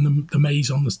pre-drawing the maze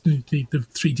on the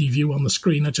 3D view on the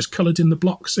screen, I just coloured in the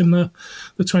blocks in the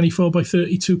 24 by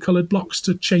 32 coloured blocks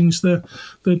to change the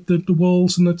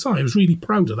walls and the tie. I was really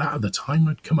proud of that at the time.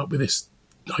 I'd come up with this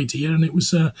idea, and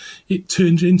it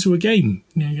turned into a game.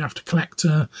 You have to collect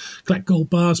gold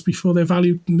bars before they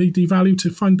devalue to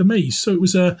find the maze. So it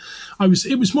was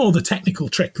more the technical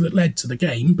trick that led to the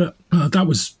game, but that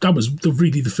was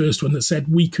really the first one that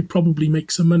said we could probably make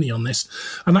some money on this,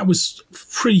 and that was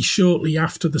pretty shortly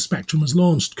after the Spectrum was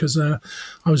launched, because I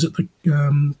was at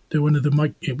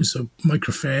it was a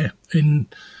micro fair in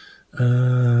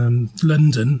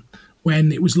London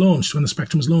when it was launched, when the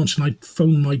Spectrum was launched, and I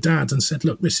phoned my dad and said,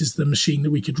 look, this is the machine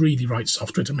that we could really write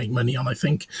software to make money on. I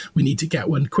think we need to get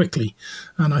one quickly.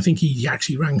 And I think he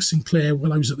actually rang Sinclair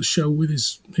while I was at the show with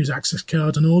his access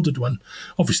card and ordered one.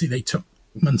 Obviously, they took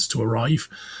months to arrive.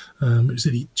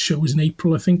 The show was in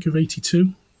April, I think, of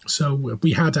 82. So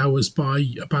we had ours by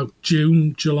about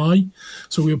June, July.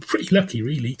 So we were pretty lucky,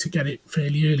 really, to get it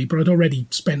fairly early. But I'd already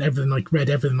read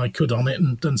everything I could on it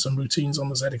and done some routines on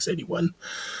the ZX81.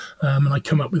 And I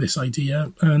come up with this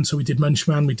idea. And so we did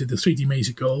Munchman, we did the 3D Maze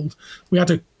of Gold. We had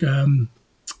a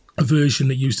version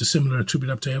that used a similar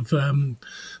attribute update of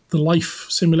the life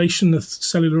simulation, the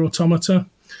cellular automata.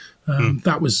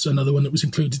 That was another one that was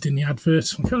included in the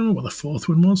advert. I can't remember what the fourth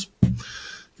one was.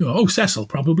 Oh, Cecil,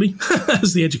 probably,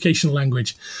 as the educational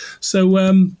language. So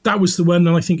that was the one,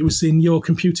 and I think it was in Your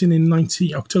Computing in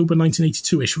October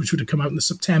 1982-ish, which would have come out in the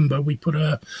September. We put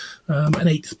an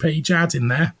 8th-page ad in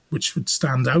there, which would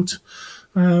stand out.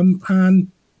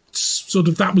 And sort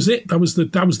of that was it. That was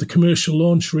the commercial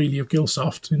launch, really, of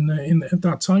Gilsoft at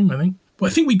that time, I think.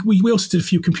 But I think we also did a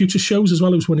few computer shows as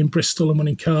well. There was one in Bristol and one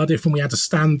in Cardiff, and we had a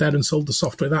stand there and sold the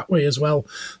software that way as well.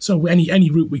 So any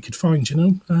route we could find,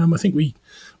 I think we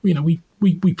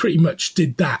pretty much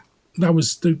did that. That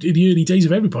was in the early days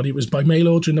of everybody. It was by mail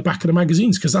order in the back of the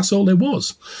magazines, because that's all there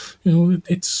was.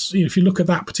 It's if you look at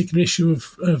that particular issue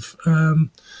of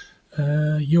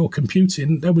Your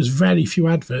Computing, there was very few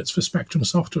adverts for Spectrum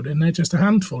software in there, just a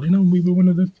handful. We were one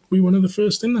of the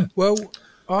first in there. Well,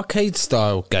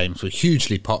 arcade-style games were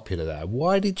hugely popular there.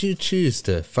 Why did you choose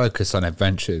to focus on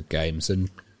adventure games, and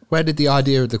where did the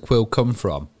idea of the Quill come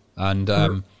from?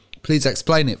 And please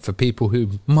explain it for people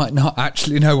who might not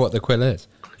actually know what the Quill is.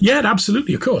 Yeah,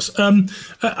 absolutely, of course.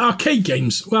 Arcade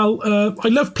games. Well, I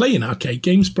love playing arcade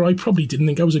games, but I probably didn't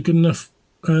think I was a good enough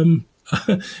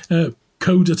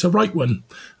coder to write one.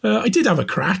 I did have a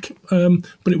crack,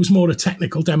 but it was more a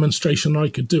technical demonstration I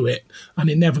could do it, and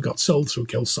it never got sold through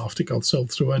Gilsoft. It got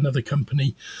sold through another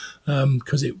company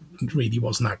because it really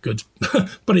wasn't that good.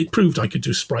 But it proved I could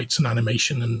do sprites and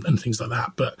animation and things like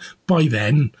that. But by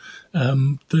then,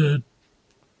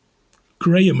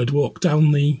 Graham had walked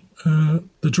down the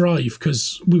drive,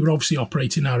 because we were obviously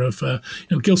operating out of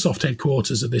Gilsoft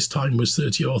headquarters at this time was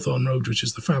 30 Hawthorne Road, which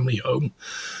is the family home.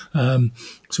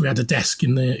 So we had a desk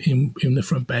in the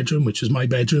front bedroom, which was my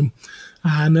bedroom,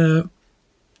 and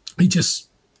this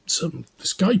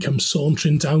guy comes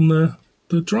sauntering down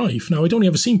the drive. Now, I'd only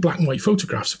ever seen black and white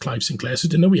photographs of Clive Sinclair, so I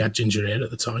didn't know he had ginger hair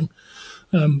at the time.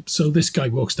 So this guy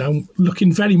walks down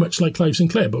looking very much like Clive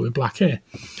Sinclair, but with black hair.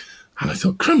 And I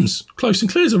thought, crumbs, Clive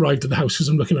Sinclair's arrived at the house, because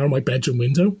I'm looking out of my bedroom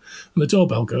window, and the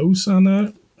doorbell goes,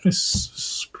 and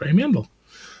it's Graham Yandall.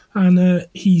 And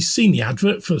he's seen the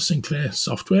advert for Sinclair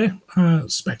software,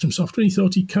 Spectrum software. He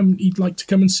thought he'd like to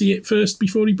come and see it first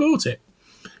before he bought it.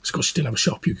 Of course, he didn't have a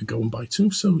shop you could go and buy to.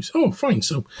 So he said, oh, fine.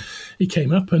 So he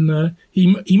came up, and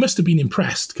he must have been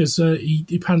impressed, because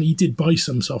apparently he did buy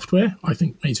some software, I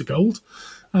think made of gold,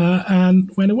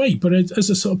 and went away. But as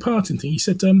a sort of parting thing, he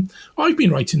said, I've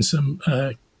been writing some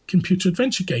computer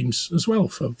adventure games as well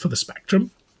for the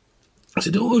Spectrum. I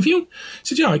said, oh, have you?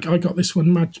 He said, yeah, I got this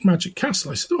one, Magic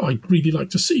Castle. I said, oh, I'd really like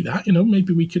to see that.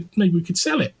 Maybe we could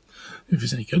sell it if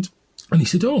it's any good. And he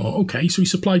said, oh, okay. So he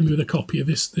supplied me with a copy of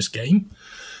this game.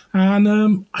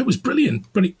 And it was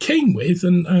brilliant, but it came with,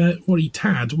 and what he'd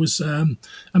had was a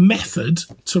method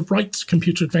to write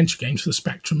computer adventure games for the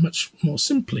Spectrum much more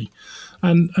simply.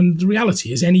 And the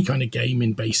reality is, any kind of game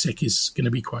in BASIC is going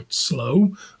to be quite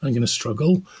slow and going to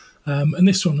struggle. And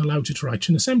this one allowed you to write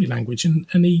in assembly language. And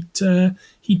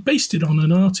he'd based it on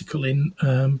an article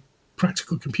in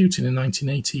Practical Computing in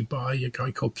 1980 by a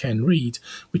guy called Ken Reed,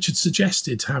 which had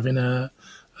suggested having an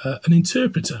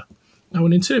interpreter. Now,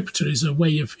 an interpreter is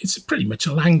it's pretty much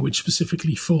a language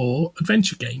specifically for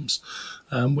adventure games,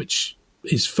 which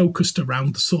is focused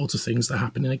around the sort of things that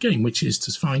happen in a game, which is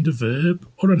to find a verb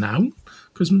or a noun,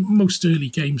 because most early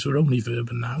games were only verb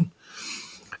and noun.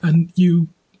 And you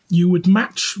would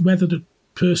match whether the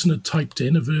person had typed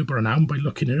in a verb or a noun by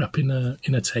looking it up in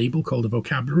a table called a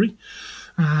vocabulary,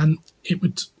 and it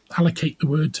would allocate the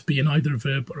word to be in either a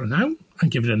verb or a noun and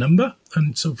give it a number.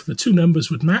 And so if the two numbers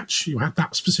would match, you had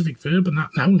that specific verb and that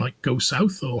noun, like go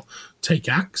south or take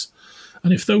axe.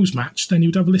 And if those matched, then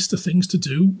you'd have a list of things to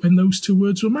do when those two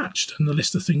words were matched. And the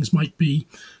list of things might be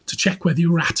to check whether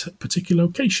you were at a particular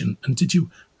location and did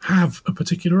you have a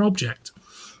particular object,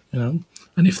 And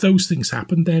if those things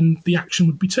happened, then the action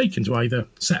would be taken to either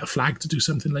set a flag to do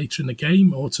something later in the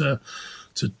game, or to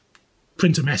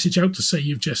print a message out to say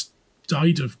you've just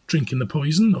died of drinking the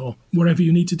poison, or whatever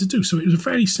you needed to do. So it was a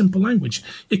very simple language.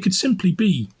 It could simply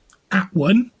be at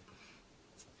one,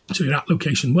 so you're at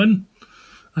location 1,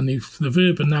 and if the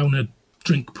verb and noun are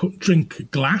drink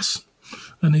glass,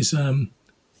 and is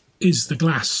the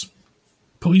glass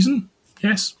poison?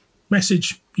 Yes.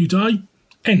 Message, you die.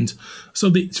 End.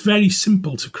 So it's very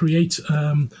simple to create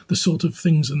the sort of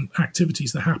things and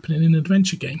activities that happen in an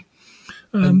adventure game.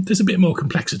 There's a bit more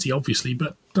complexity, obviously,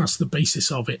 but that's the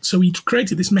basis of it. So he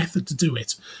created this method to do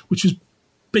it, which was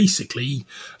basically,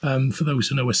 for those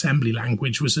who know assembly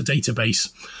language, was a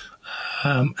database.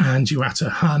 And you had to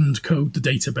hand code the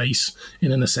database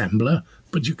in an assembler,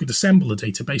 but you could assemble the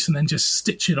database and then just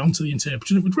stitch it onto the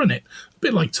interpreter and it would run it. A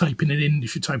bit like typing it in,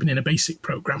 if you're typing in a basic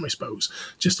program, I suppose,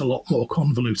 just a lot more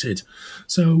convoluted.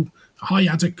 So I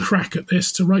had a crack at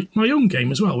this to write my own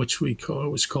game as well, which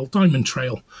was called Diamond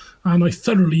Trail. And I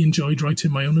thoroughly enjoyed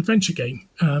writing my own adventure game.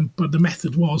 But the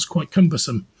method was quite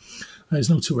cumbersome. There's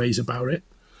no two ways about it.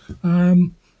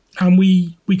 And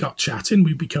we got chatting.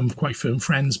 We've become quite firm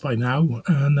friends by now.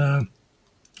 And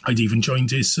I'd even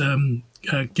joined his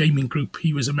gaming group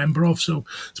he was a member of, so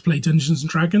to play Dungeons and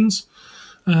Dragons.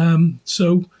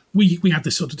 So we had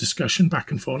this sort of discussion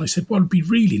back and forth. And I said, what would be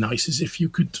really nice is if we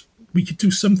could do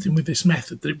something with this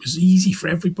method that it was easy for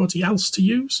everybody else to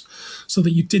use, so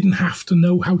that you didn't have to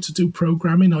know how to do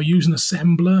programming or use an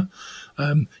assembler.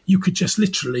 You could just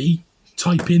literally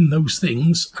type in those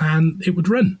things and it would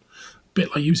run.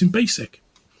 Bit like using BASIC.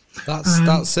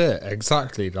 That's it,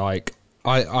 exactly. Like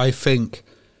I think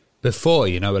before,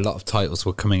 a lot of titles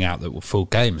were coming out that were full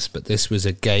games, but this was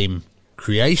a game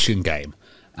creation game.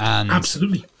 And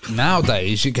absolutely,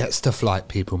 nowadays you get stuff like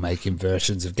people making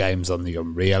versions of games on the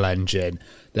Unreal Engine,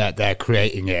 that they're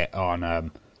creating it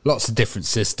on lots of different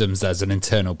systems. There's an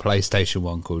internal PlayStation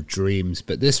one called Dreams,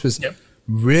 but this was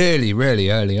really,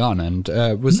 really early on. And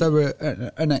was there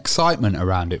an excitement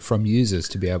around it from users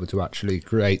to be able to actually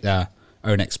create their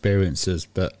own experiences,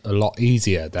 but a lot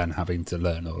easier than having to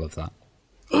learn all of that?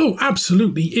 Oh,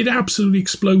 absolutely. It absolutely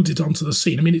exploded onto the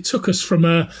scene. I mean, it took us from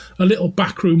a little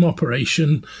backroom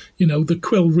operation. You know, the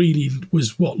Quill really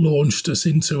was what launched us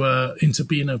into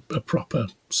being a proper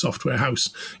software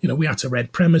house. You know, we had to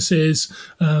rent premises.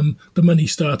 The money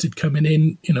started coming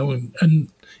in, you know,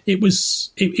 and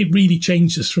it really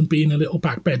changed us from being a little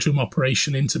back bedroom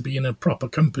operation into being a proper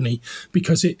company,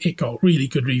 because it got really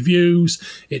good reviews,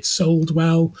 it sold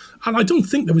well, and I don't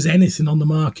think there was anything on the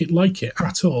market like it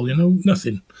at all, you know,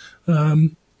 nothing.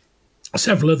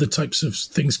 Several other types of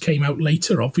things came out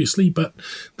later, obviously, but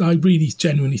I really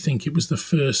genuinely think it was the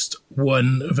first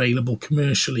one available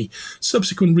commercially.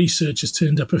 Subsequent research has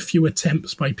turned up a few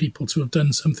attempts by people to have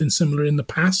done something similar in the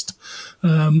past,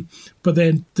 but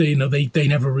then they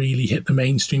never really hit the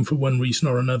mainstream for one reason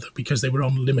or another, because they were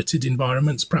on limited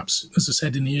environments. Perhaps, as I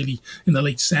said, in the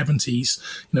late 70s,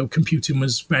 you know, computing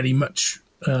was very much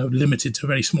limited to a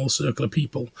very small circle of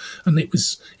people, and it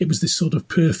was this sort of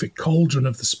perfect cauldron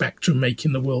of the spectrum,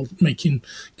 making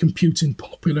computing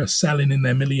popular, selling in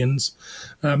their millions,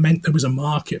 meant there was a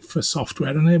market for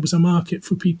software, and there was a market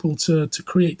for people to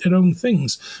create their own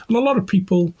things. And a lot of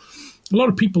people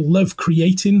love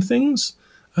creating things.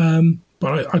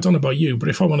 But I don't know about you, but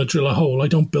if I want to drill a hole, I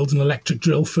don't build an electric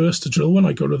drill first to drill one.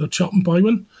 I go to the shop and buy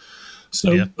one.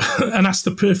 So, yeah. And that's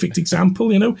the perfect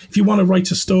example, you know. If you want to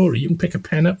write a story, you can pick a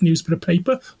pen up and use a bit of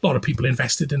paper. A lot of people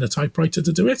invested in a typewriter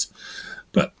to do it.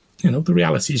 But, you know, the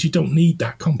reality is you don't need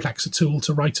that complex a tool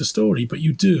to write a story, but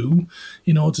you do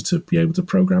in order to be able to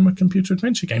program a computer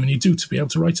adventure game, and you do to be able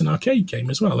to write an arcade game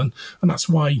as well. And that's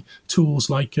why tools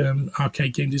like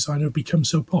Arcade Game Designer have become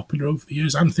so popular over the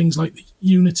years, and things like the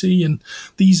Unity. And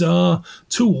these are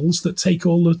tools that take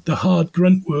all the hard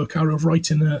grunt work out of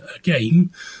writing a game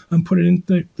and put it in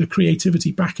the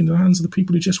creativity back into the hands of the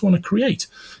people who just want to create.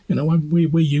 You know,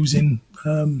 we're using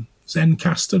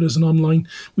Zencaster as an online.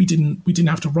 We didn't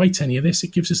have to write any of this.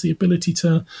 It gives us the ability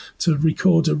to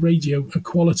record a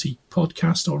quality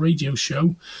podcast or radio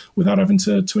show without having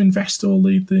to invest all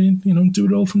the you know, do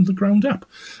it all from the ground up.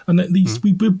 And at least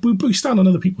we stand on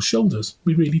other people's shoulders.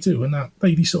 We really do. And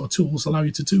these sort of tools allow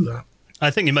you to do that.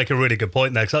 I think you make a really good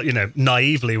point there, because, you know,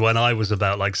 naively, when I was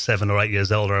about like 7 or 8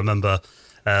 years old, I remember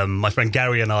my friend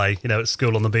Gary and I, you know, at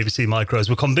school on the BBC Micros,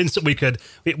 were convinced that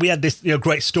we had this, you know,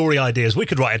 great story ideas. We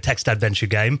could write a text adventure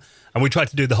game, and we tried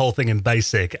to do the whole thing in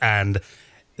BASIC, and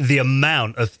the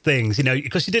amount of things, you know,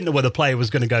 because you didn't know where the player was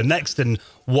going to go next and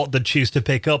what they'd choose to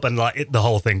pick up, and the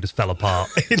whole thing just fell apart.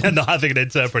 You know, not having an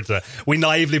interpreter. We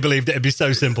naively believed it'd be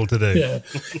so simple to do.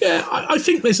 Yeah. I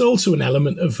think there's also an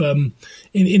element of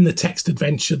in the text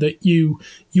adventure that you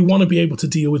want to be able to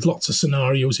deal with lots of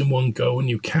scenarios in one go, and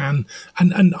you can.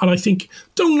 And I think,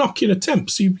 don't knock your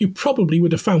attempts. You probably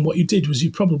would have found what you did was you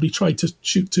probably tried to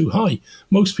shoot too high.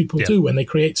 Most people do when they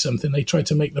create something. They try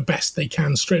to make the best they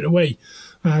can straight away.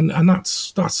 And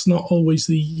that's not always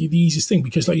the easiest thing,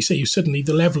 because, like you say, suddenly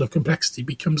the level of complexity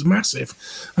becomes massive,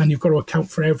 and you've got to account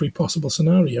for every possible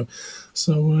scenario.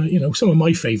 So, you know, some of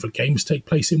my favourite games take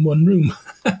place in one room.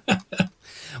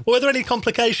 Were there any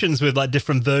complications with like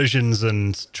different versions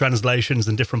and translations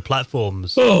and different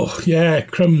platforms? Oh, yeah,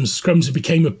 Crumbs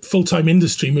became a full-time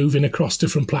industry, moving across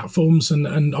different platforms,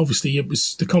 and obviously it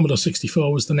was the Commodore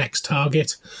 64 was the next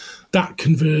target. That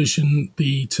conversion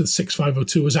to the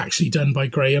 6502 was actually done by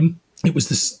Graham. It was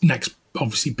the next,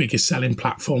 obviously, biggest selling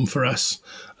platform for us.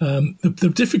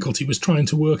 The difficulty was trying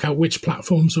to work out which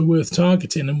platforms were worth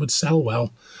targeting and would sell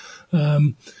well.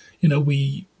 You know,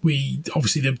 we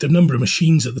obviously the number of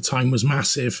machines at the time was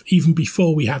massive. Even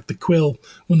before we had the Quill,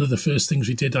 one of the first things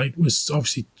we did was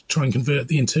obviously try and convert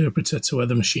the interpreter to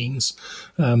other machines.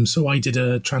 So I did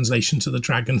a translation to the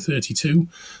Dragon 32,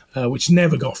 which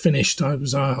never got finished. I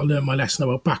learned my lesson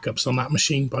about backups on that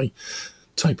machine by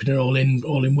typing it all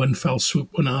in one fell swoop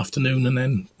one afternoon, and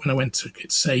then when I went to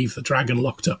hit save, the Dragon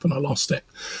locked up and I lost it.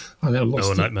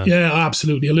 Nightmare. Yeah,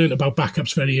 absolutely. I learned about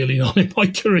backups very early on in my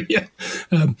career.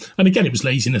 And again, it was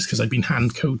laziness, because I'd been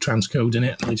transcoding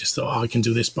it, and I just thought, I can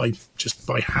do this by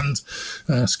hand.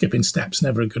 Skipping steps,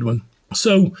 never a good one.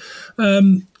 So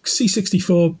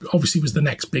C64 obviously was the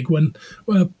next big one.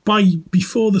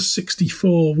 Before the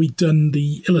 64, we'd done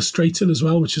the Illustrator as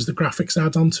well, which is the graphics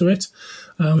add-on to it.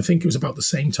 I think it was about the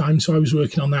same time. So I was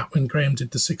working on that when Graham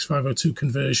did the 6502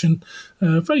 conversion.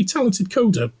 Very talented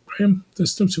coder, Graham.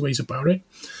 There's no two ways about it.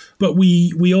 But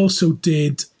we also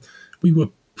we were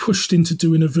pushed into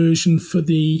doing a version for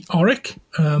the Auric.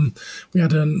 We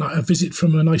had a visit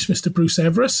from a nice Mr. Bruce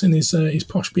Everest in his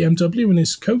posh BMW and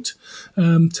his coat,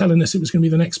 telling us it was going to be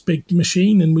the next big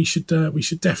machine, and we should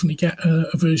definitely get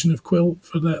a version of Quill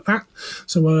for that.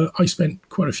 So I spent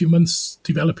quite a few months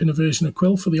developing a version of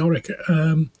Quill for the Auric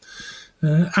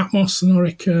Atmos and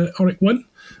Auric 1.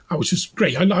 Which is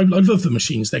great. I love the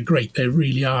machines. They're great. They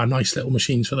really are nice little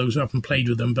machines for those who haven't played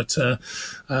with them. But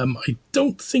I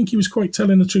don't think he was quite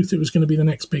telling the truth. It was going to be the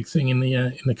next big thing in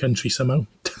the country somehow.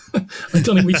 I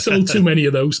don't think we sold too many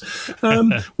of those.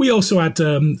 We also had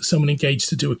someone engaged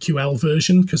to do a QL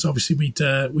version because obviously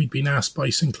we'd been asked by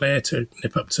Sinclair to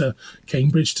nip up to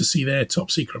Cambridge to see their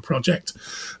top secret project.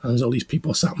 And there's all these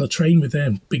people sat on the train with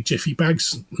their big jiffy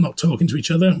bags, not talking to each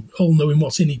other, all knowing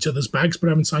what's in each other's bags, but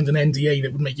having signed an NDA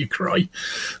that would make you cry.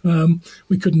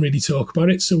 We couldn't really talk about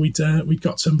it, so we'd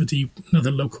got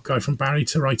another local guy from Barry,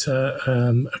 to write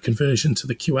a conversion to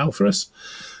the QL for us.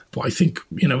 But I think,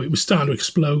 it was starting to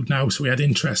explode now, so we had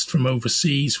interest from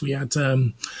overseas. We had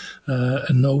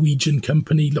a Norwegian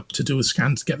company look to do a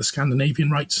scan to get the Scandinavian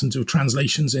rights and do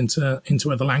translations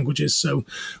into other languages. So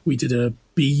we did a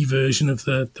B version of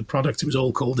the product. It was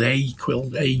all called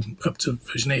Quill A, up to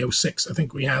version A06, I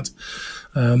think we had,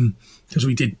 because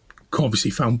we did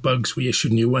obviously found bugs. We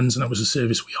issued new ones, and that was a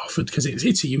service we offered because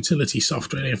it's a utility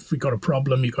software. If we got a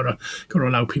problem, you've got to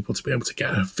allow people to be able to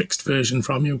get a fixed version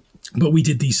from you. But we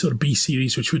did these sort of B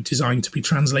series, which were designed to be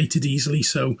translated easily.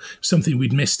 So something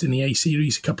we'd missed in the A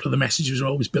series, a couple of the messages were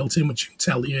always built in, which you can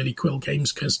tell the early Quill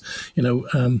games because,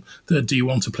 the do you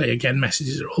want to play again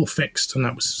messages are all fixed. And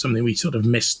that was something we sort of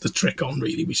missed the trick on,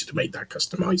 really. We should have made that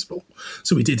customizable.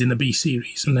 So we did in the B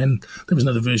series. And then there was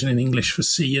another version in English for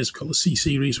C, as called the C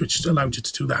series, which allowed you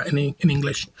to do that in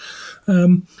English.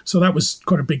 So that was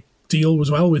quite a big deal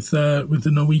as well with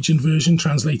the Norwegian version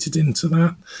translated into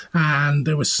that. And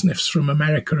there were sniffs from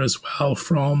America as well,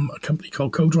 from a company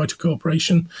called CodeWriter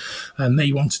Corporation, and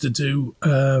they wanted to do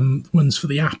ones for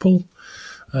the Apple,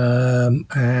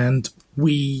 and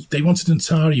they wanted an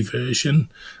Atari version,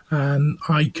 and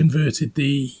I converted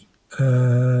the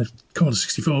Commodore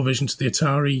 64 version to the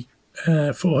Atari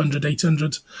 400,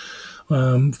 800.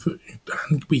 And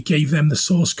we gave them the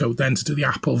source code then to do the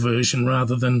Apple version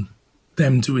rather than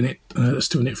them doing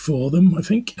it for them, I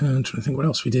think. I'm trying to think what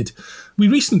else we did. We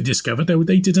recently discovered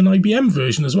they did an IBM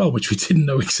version as well, which we didn't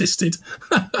know existed.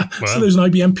 Wow. So there's an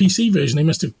IBM PC version. They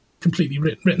must have completely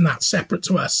written that separate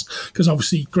to us, because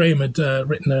obviously Graham had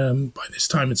written by this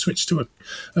time had switched to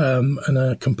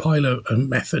a compiler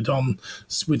method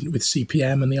with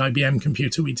CPM and the IBM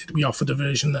computer. We offered a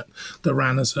version that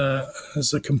ran as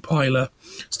a compiler,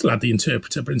 still had the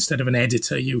interpreter, but instead of an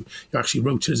editor, you actually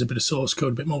wrote it as a bit of source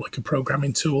code, a bit more like a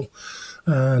programming tool,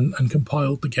 and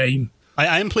compiled the game.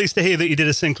 I am pleased to hear that you did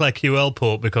a Sinclair QL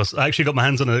port, because I actually got my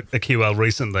hands on a QL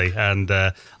recently, and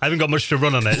I haven't got much to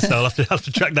run on it, so I'll have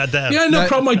to track that down. Yeah, no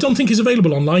problem. I don't think it's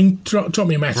available online. Drop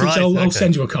me a message. Right, I'll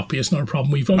send you a copy. It's not a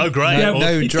problem. Oh, great. Yeah,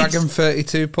 no Dragon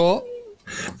 32 port?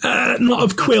 Not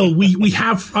of Quill.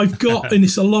 I've got, and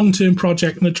it's a long-term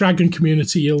project, and the Dragon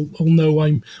community will know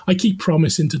I keep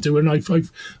promising to do it.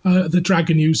 And the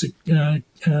Dragon user,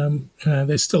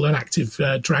 there's still an active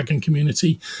Dragon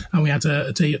community, and we had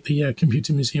a day at the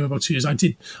Computer Museum about 2 years. I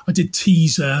did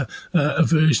tease a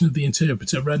version of the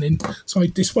interpreter running. So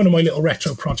it's one of my little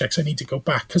retro projects. I need to go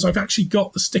back, because I've actually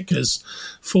got the stickers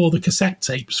for the cassette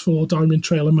tapes for Diamond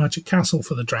Trail and Magic Castle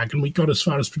for the Dragon. We got as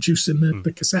far as producing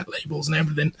the cassette labels and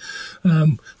everything.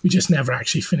 We just never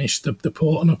actually finished the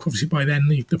port, and obviously by then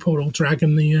the poor old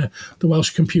Dragon, the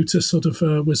Welsh computer sort of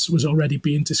was already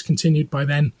being discontinued by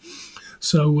then.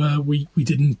 So we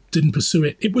didn't pursue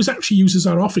it. It was actually used as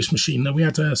our office machine, though. We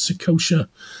had a Secocia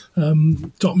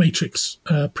dot matrix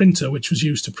printer, which was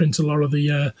used to print a lot of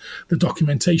the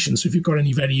documentation. So if you've got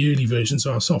any very early versions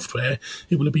of our software,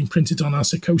 it will have been printed on our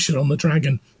Secocia on the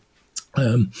Dragon.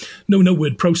 No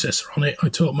word processor on it. I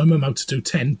taught my mum how to do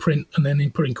 10 print and then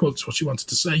put in quotes what she wanted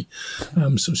to say.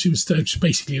 So she was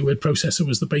basically, a word processor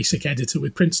was the basic editor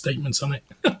with print statements on it.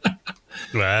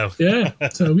 Wow. Yeah.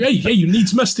 So you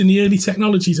needs must in the early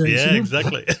technology days. Yeah,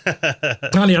 exactly.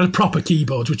 And he had a proper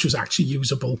keyboard, which was actually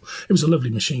usable. It was a lovely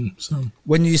machine. So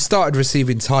when you started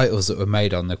receiving titles that were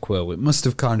made on the Quill, it must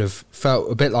have kind of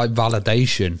felt a bit like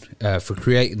validation for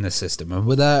creating the system. And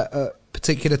were there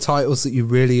particular titles that you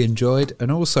really enjoyed?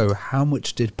 And also, how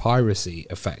much did piracy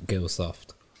affect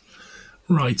Gilsoft?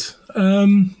 Right.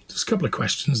 There's a couple of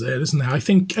questions there, isn't there? I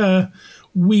think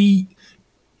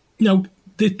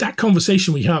that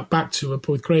conversation we had back to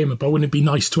with Graham about, wouldn't it be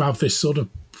nice to have this sort of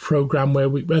program where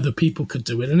other people could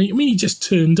do it. And he just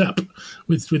turned up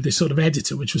with this sort of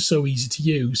editor, which was so easy to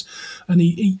use. And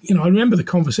he I remember the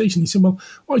conversation. He said, well,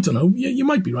 I don't know, you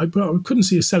might be right, but I couldn't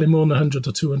see us selling more than 100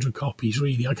 or 200 copies,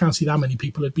 really. I can't see that many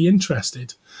people would be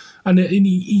interested. And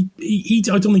he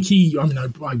I don't think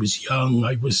I was young.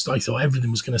 I thought everything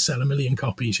was going to sell 1 million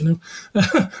copies,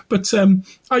 but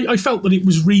I felt that it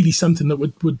was really something that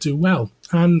would do well.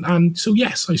 And so,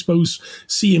 yes, I suppose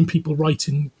seeing people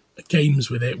writing games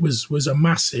with it was a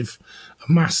massive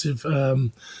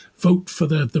vote for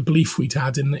the belief we'd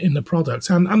had in the product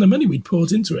and the money we'd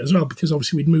poured into it as well, because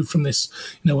obviously we'd moved from this,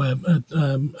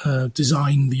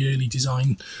 design, the early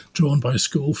design drawn by a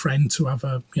school friend, to have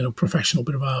a professional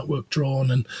bit of artwork drawn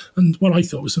and what I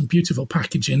thought was some beautiful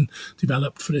packaging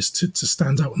developed for this to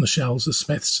stand out on the shelves of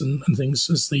Smiths and things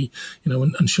as the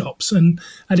and shops and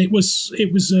it was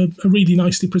a really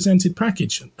nicely presented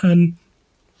package. And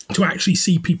to actually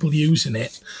see people using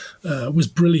it was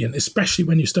brilliant, especially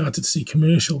when you started to see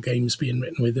commercial games being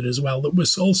written with it as well that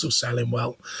was also selling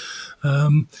well.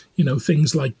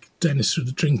 Things like Dennis Through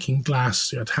the Drinking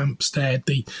Glass, you had Hampstead,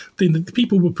 the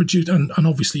people were produced, and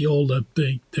obviously all the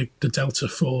Delta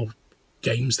 4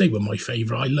 games, they were my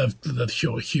favourite. I loved the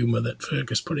humour that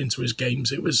Fergus put into his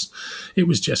games. It was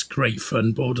just great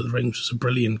fun. Lord of the Rings was a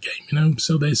brilliant game,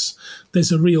 so there's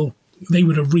they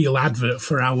were a real advert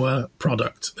for our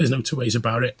product. There's no two ways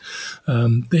about it.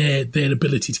 Their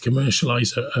ability to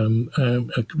commercialise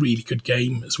a really good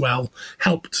game as well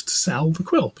helped to sell the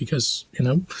Quill, because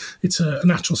it's a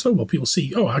natural snowball. People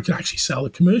see, I could actually sell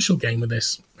a commercial game with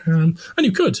this. And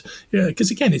you could, because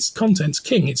again, it's content's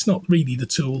king. It's not really the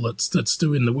tool that's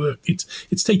doing the work.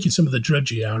 It's taking some of the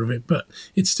drudgery out of it, but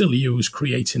it's still you who's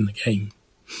creating the game.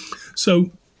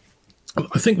 So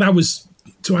I think that was,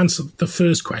 to answer the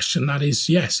first question, that is,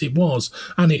 yes, it was.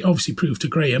 And it obviously proved to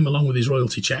Graham, along with his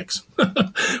royalty checks,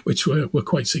 which were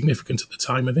quite significant at the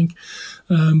time, I think,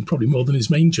 probably more than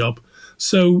his main job.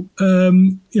 So,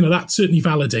 that certainly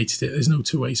validated it. There's no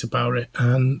two ways about it.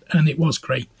 And it was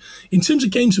great. In terms of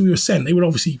games that we were sent, they were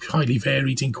obviously highly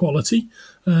varied in quality.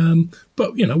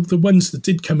 But, the ones that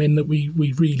did come in that we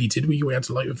really did, we had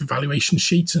like an evaluation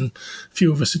sheet, and a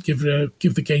few of us would give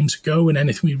the games a go, and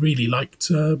anything we really liked,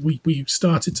 we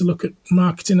started to look at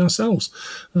marketing ourselves,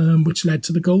 which led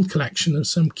to the gold collection of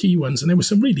some key ones. And there were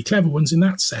some really clever ones in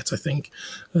that set, I think.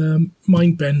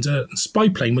 Mindbender and Spy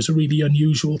Plane was a really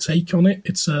unusual take on it.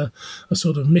 It's a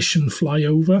sort of mission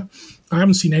flyover. I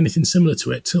haven't seen anything similar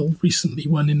to it till recently,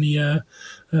 one in the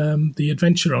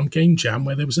Adventure on Game Jam,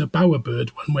 where there was a Bowerbird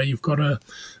one where you've got I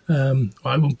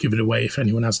won't give it away if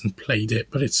anyone hasn't played it,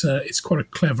 but it's quite a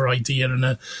clever idea and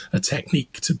a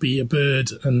technique to be a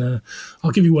bird. And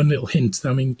I'll give you one little hint.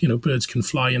 I mean, birds can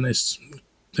fly, and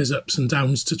there's ups and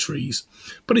downs to trees,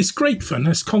 but it's great fun.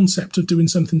 This concept of doing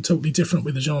something totally different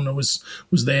with the genre was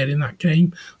there in that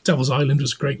game. Devil's Island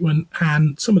was a great one,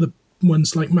 and some of the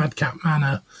ones like Madcap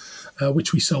Manor,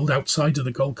 which we sold outside of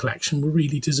the gold collection, were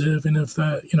really deserving of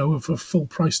of a full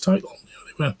price title.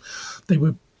 They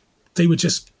were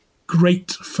just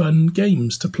great fun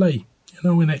games to play.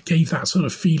 And it gave that sort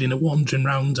of feeling of wandering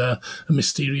around a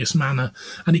mysterious manor,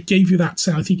 and it gave you that.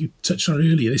 I think you touched on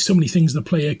earlier. There's so many things the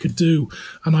player could do,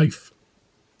 and I've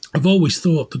always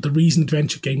thought that the reason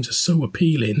adventure games are so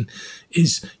appealing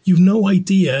is you've no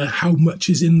idea how much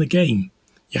is in the game.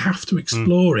 You have to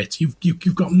explore it.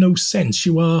 You've got no sense.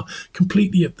 You are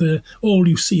completely all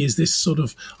you see is this sort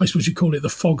of, I suppose you call it the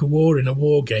fog of war in a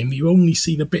war game. You only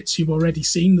see the bits you've already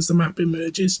seen as the map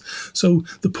emerges. So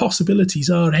the possibilities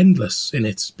are endless in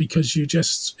it, because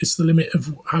it's the limit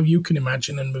of how you can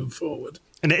imagine and move forward.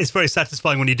 And it's very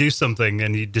satisfying when you do something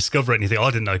and you discover it and you think, I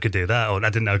didn't know I could do that, or I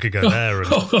didn't know I could go there.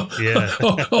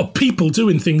 And, people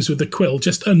doing things with the Quill,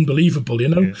 just unbelievable,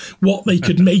 Yeah. What they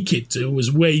could make it do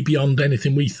was way beyond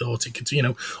anything we thought it could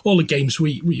do. All the games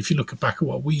we if you look back at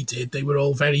what we did, they were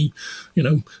all very,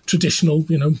 traditional,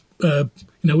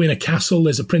 in a castle,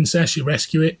 there's a princess, you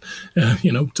rescue it,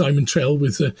 Diamond Trail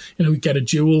with, we get a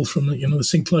jewel from, the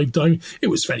St. Clive Diamond. It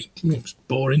was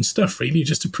boring stuff, really,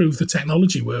 just to prove the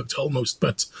technology worked almost.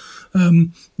 But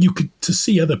you could, to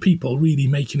see other people really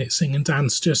making it sing and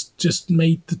dance just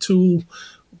made the tool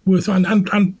worth,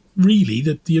 and really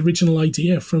the original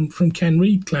idea from Ken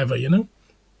Reid clever,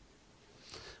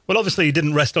 Well, obviously you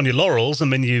didn't rest on your laurels. I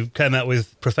mean, you came out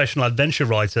with Professional Adventure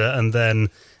Writer and then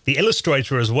the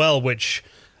Illustrator as well, which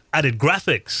added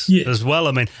graphics as well.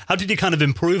 I mean, how did you kind of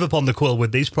improve upon the Quill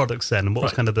with these products then? And what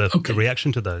was kind of the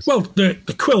reaction to those? Well,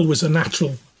 the Quill was a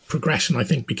natural progression, I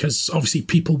think, because obviously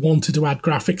people wanted to add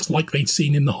graphics like they'd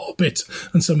seen in The Hobbit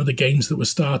and some of the games that were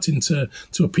starting to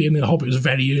appear. In The Hobbit was a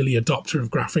very early adopter of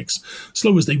graphics.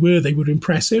 Slow as they were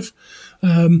impressive.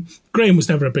 Graham was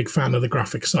never a big fan of the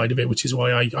graphics side of it, which is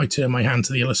why I turned my hand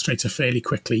to the Illustrator fairly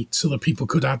quickly so that people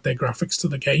could add their graphics to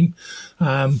the game.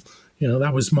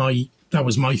 That was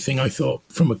my thing. I thought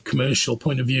from a commercial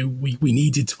point of view, we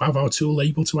needed to have our tool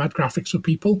able to add graphics for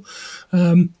people.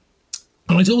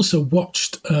 And I'd also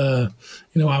watched, one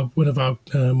of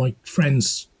my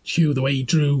friends, Hugh, the way he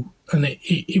drew, and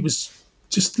it was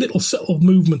just little subtle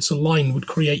movements a line would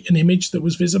create an image that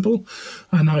was visible.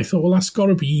 And I thought, well, that's got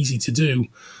to be easy to do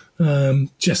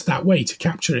just that way, to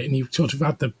capture it. And you sort of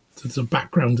had the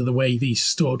background of the way these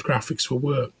stored graphics will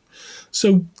work.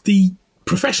 So the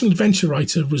professional adventure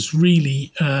writer was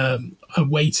really a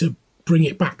way to bring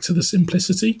it back to the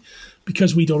simplicity,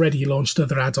 because we'd already launched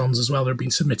other add-ons as well that had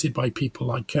been submitted by people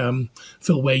like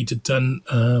Phil Wade had done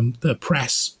the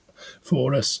press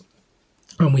for us.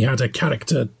 And we had a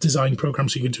character design program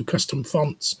so you could do custom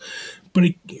fonts. But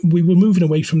we were moving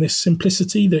away from this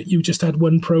simplicity that you just had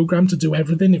one program to do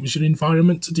everything. It was your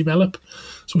environment to develop.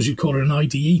 So as you call it, an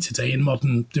IDE today in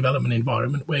modern development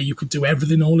environment, where you could do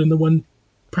everything all in the one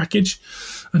package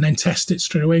and then test it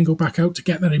straight away and go back out to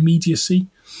get that immediacy.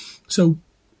 So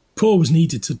Paul was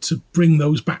needed to bring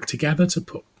those back together, to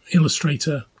put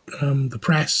Illustrator, the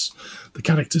press, the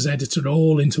characters editor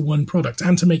all into one product,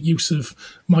 and to make use of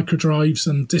micro drives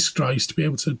and disk drives to be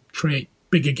able to create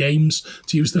bigger games,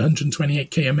 to use the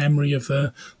 128K of memory of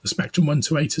the Spectrum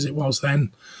 128 as it was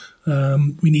then.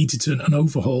 We needed an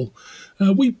overhaul.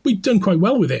 We'd done quite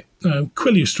well with it.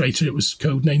 Quill Illustrator, it was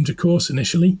codenamed, of course,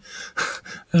 initially.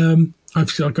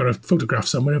 I've got a photograph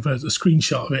somewhere of a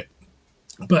screenshot of it.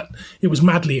 But it was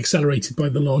madly accelerated by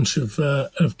the launch of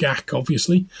GAC,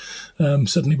 obviously.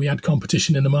 Suddenly we had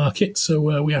competition in the market,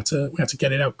 so we had to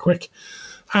get it out quick.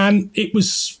 And it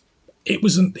was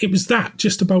that,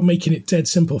 just about making it dead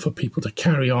simple for people to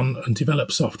carry on and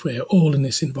develop software all in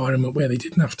this environment where they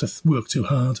didn't have to work too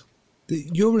hard.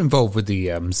 You're involved with the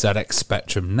ZX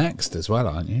Spectrum Next as well,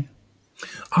 aren't you?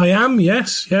 I am,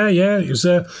 yes. Yeah. It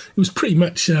was pretty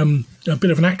much a bit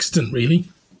of an accident, really.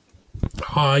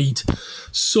 I'd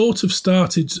sort of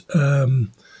started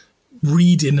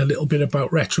reading a little bit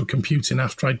about retro computing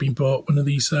after I'd been bought one of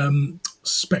these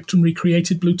Spectrum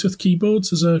recreated Bluetooth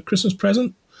keyboards as a Christmas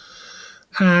present.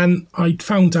 And I'd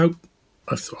found out,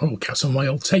 I thought, I've got some of my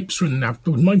old tapes running now. I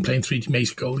wouldn't mind playing 3D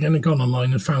Maze Gold again. I'd gone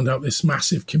online and found out this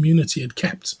massive community had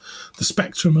kept the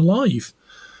Spectrum alive.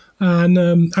 And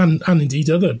indeed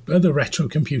other retro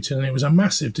computing, and it was a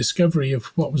massive discovery of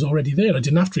what was already there. I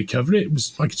didn't have to recover it.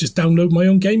 I could just download my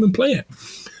own game and play it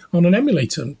on an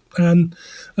emulator. And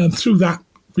through that,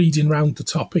 reading around the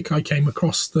topic, I came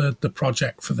across the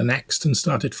project for the Next and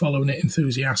started following it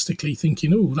enthusiastically,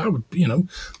 thinking,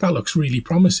 that looks really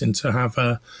promising to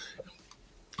have.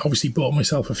 Obviously, bought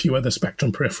myself a few other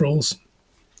Spectrum peripherals,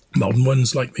 modern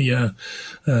ones like the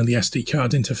SD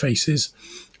card interfaces,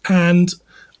 and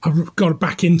I got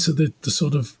back into the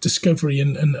sort of discovery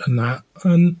and that.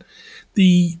 And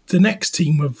the Next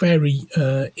team were very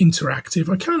interactive.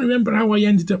 I can't remember how I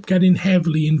ended up getting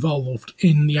heavily involved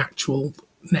in the actual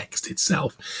Next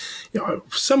itself.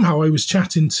 Somehow I was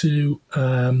chatting to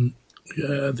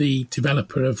the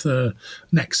developer of the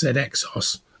Next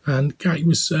ZXOS, and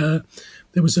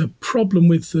there was a problem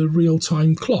with the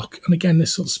real-time clock. And again,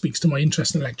 this sort of speaks to my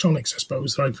interest in electronics, I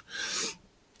suppose, that I've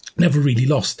never really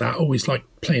lost that, always like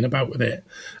playing about with it.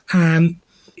 And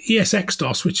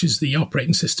ESXDOS, which is the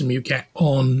operating system you get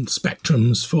on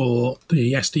Spectrums for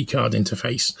the SD card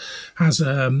interface, has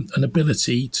an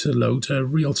ability to load a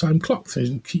real-time clock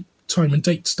to keep time and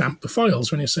date stamp the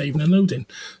files when you're saving and loading.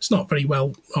 It's not very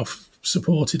well off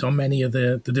supported on many of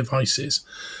the devices,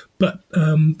 but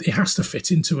it has to fit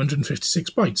in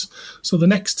 256 bytes. So the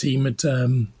Next team had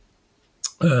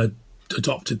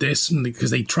adopted this, and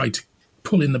because they tried to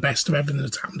pull in the best of everything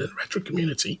that's happened in the retro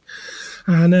community,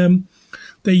 and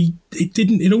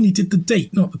it only did the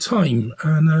date, not the time.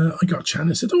 And I got chatting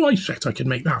and said, I expect I could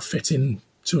make that fit in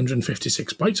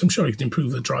 256 bytes. I'm sure I could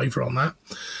improve the driver on that.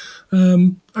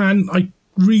 And I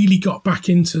really got back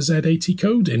into Z80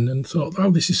 coding and thought,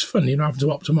 this is fun, having to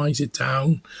optimize it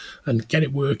down and get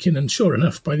it working. And sure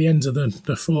enough, by the end of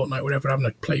the fortnight, whatever, having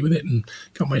to play with it and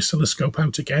got my oscilloscope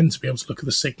out again to be able to look at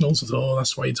the signals. I thought,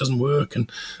 that's why it doesn't work,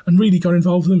 and really got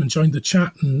involved with them and joined the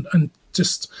chat and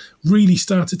just really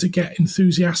started to get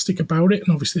enthusiastic about it.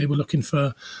 And obviously they were looking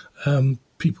for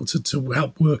people to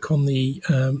help work on the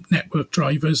network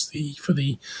drivers for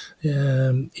the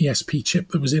ESP chip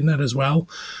that was in there as well.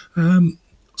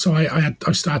 So I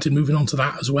started moving on to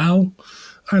that as well.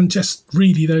 and just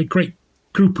really they're a great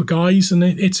group of guys, and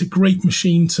it's a great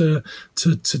machine to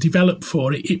develop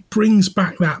for. It brings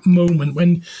back that moment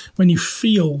when you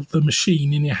feel the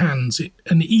machine in your hands.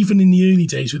 And even in the early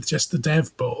days with just the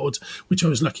dev board, which I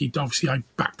was lucky, obviously I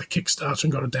backed the Kickstarter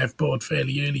and got a dev board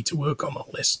fairly early to work on all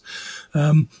this.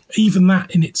 Even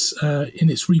that in its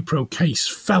repro case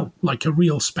felt like a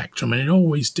real Spectrum, and it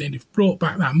always did. It brought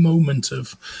back that moment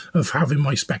of having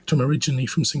my Spectrum originally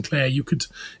from Sinclair.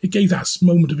 It gave that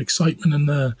moment of excitement and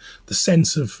the sense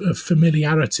of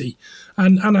familiarity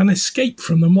and an escape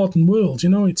from the modern world.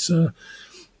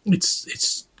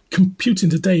 It's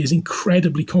computing today is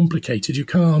incredibly complicated. You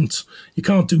can't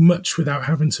do much without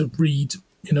having to read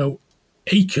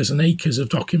acres and acres of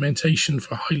documentation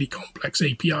for highly complex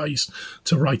APIs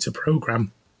to write a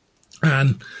program.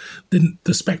 And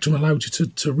the Spectrum allowed you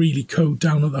to really code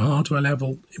down at the hardware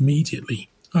level immediately.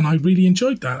 And I really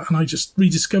enjoyed that. And I just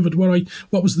rediscovered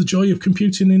what was the joy of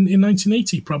computing in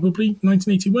 1980, probably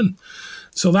 1981.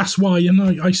 So that's why,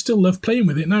 I still love playing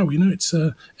with it now. It's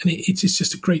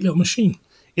just a great little machine.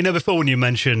 Before when you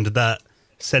mentioned that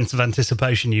sense of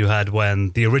anticipation you had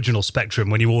when the original Spectrum,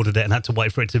 when you ordered it and had to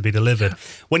wait for it to be delivered.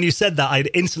 When you said that, I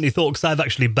instantly thought, because I've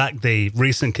actually backed the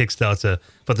recent Kickstarter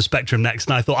for the Spectrum Next,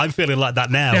 and I thought, I'm feeling like that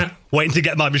now, waiting to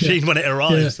get my machine when it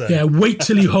arrives. Yeah, wait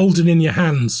till you hold it in your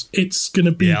hands. It's going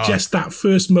to be just that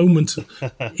first moment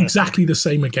exactly the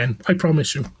same again, I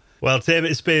promise you. Well, Tim,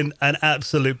 it's been an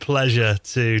absolute pleasure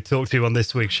to talk to you on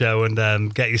this week's show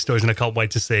and get your stories, and I can't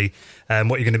wait to see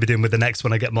what you're going to be doing with the next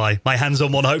when I get my hands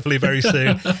on one, hopefully very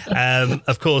soon.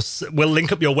 Of course, we'll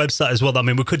link up your website as well. I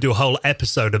mean, we could do a whole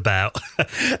episode about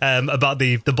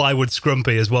the Bywood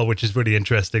Scrumpy as well, which is really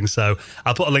interesting. So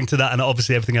I'll put a link to that and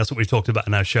obviously everything else that we've talked about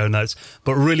in our show notes.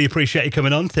 But really appreciate you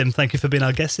coming on, Tim. Thank you for being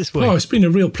our guest this week. Oh, it's been a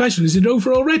real pleasure. Is it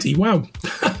over already? Wow.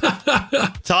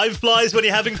 Time flies when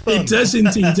you're having fun. It does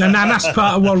indeed. And that's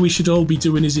part of what we should all be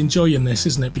doing, is enjoying this,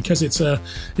 isn't it? Because it's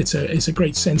a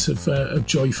great sense of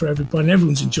joy for everybody, and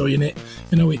everyone's enjoying it.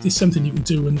 It's something you can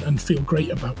do and feel great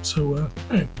about. So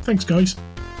thanks, guys.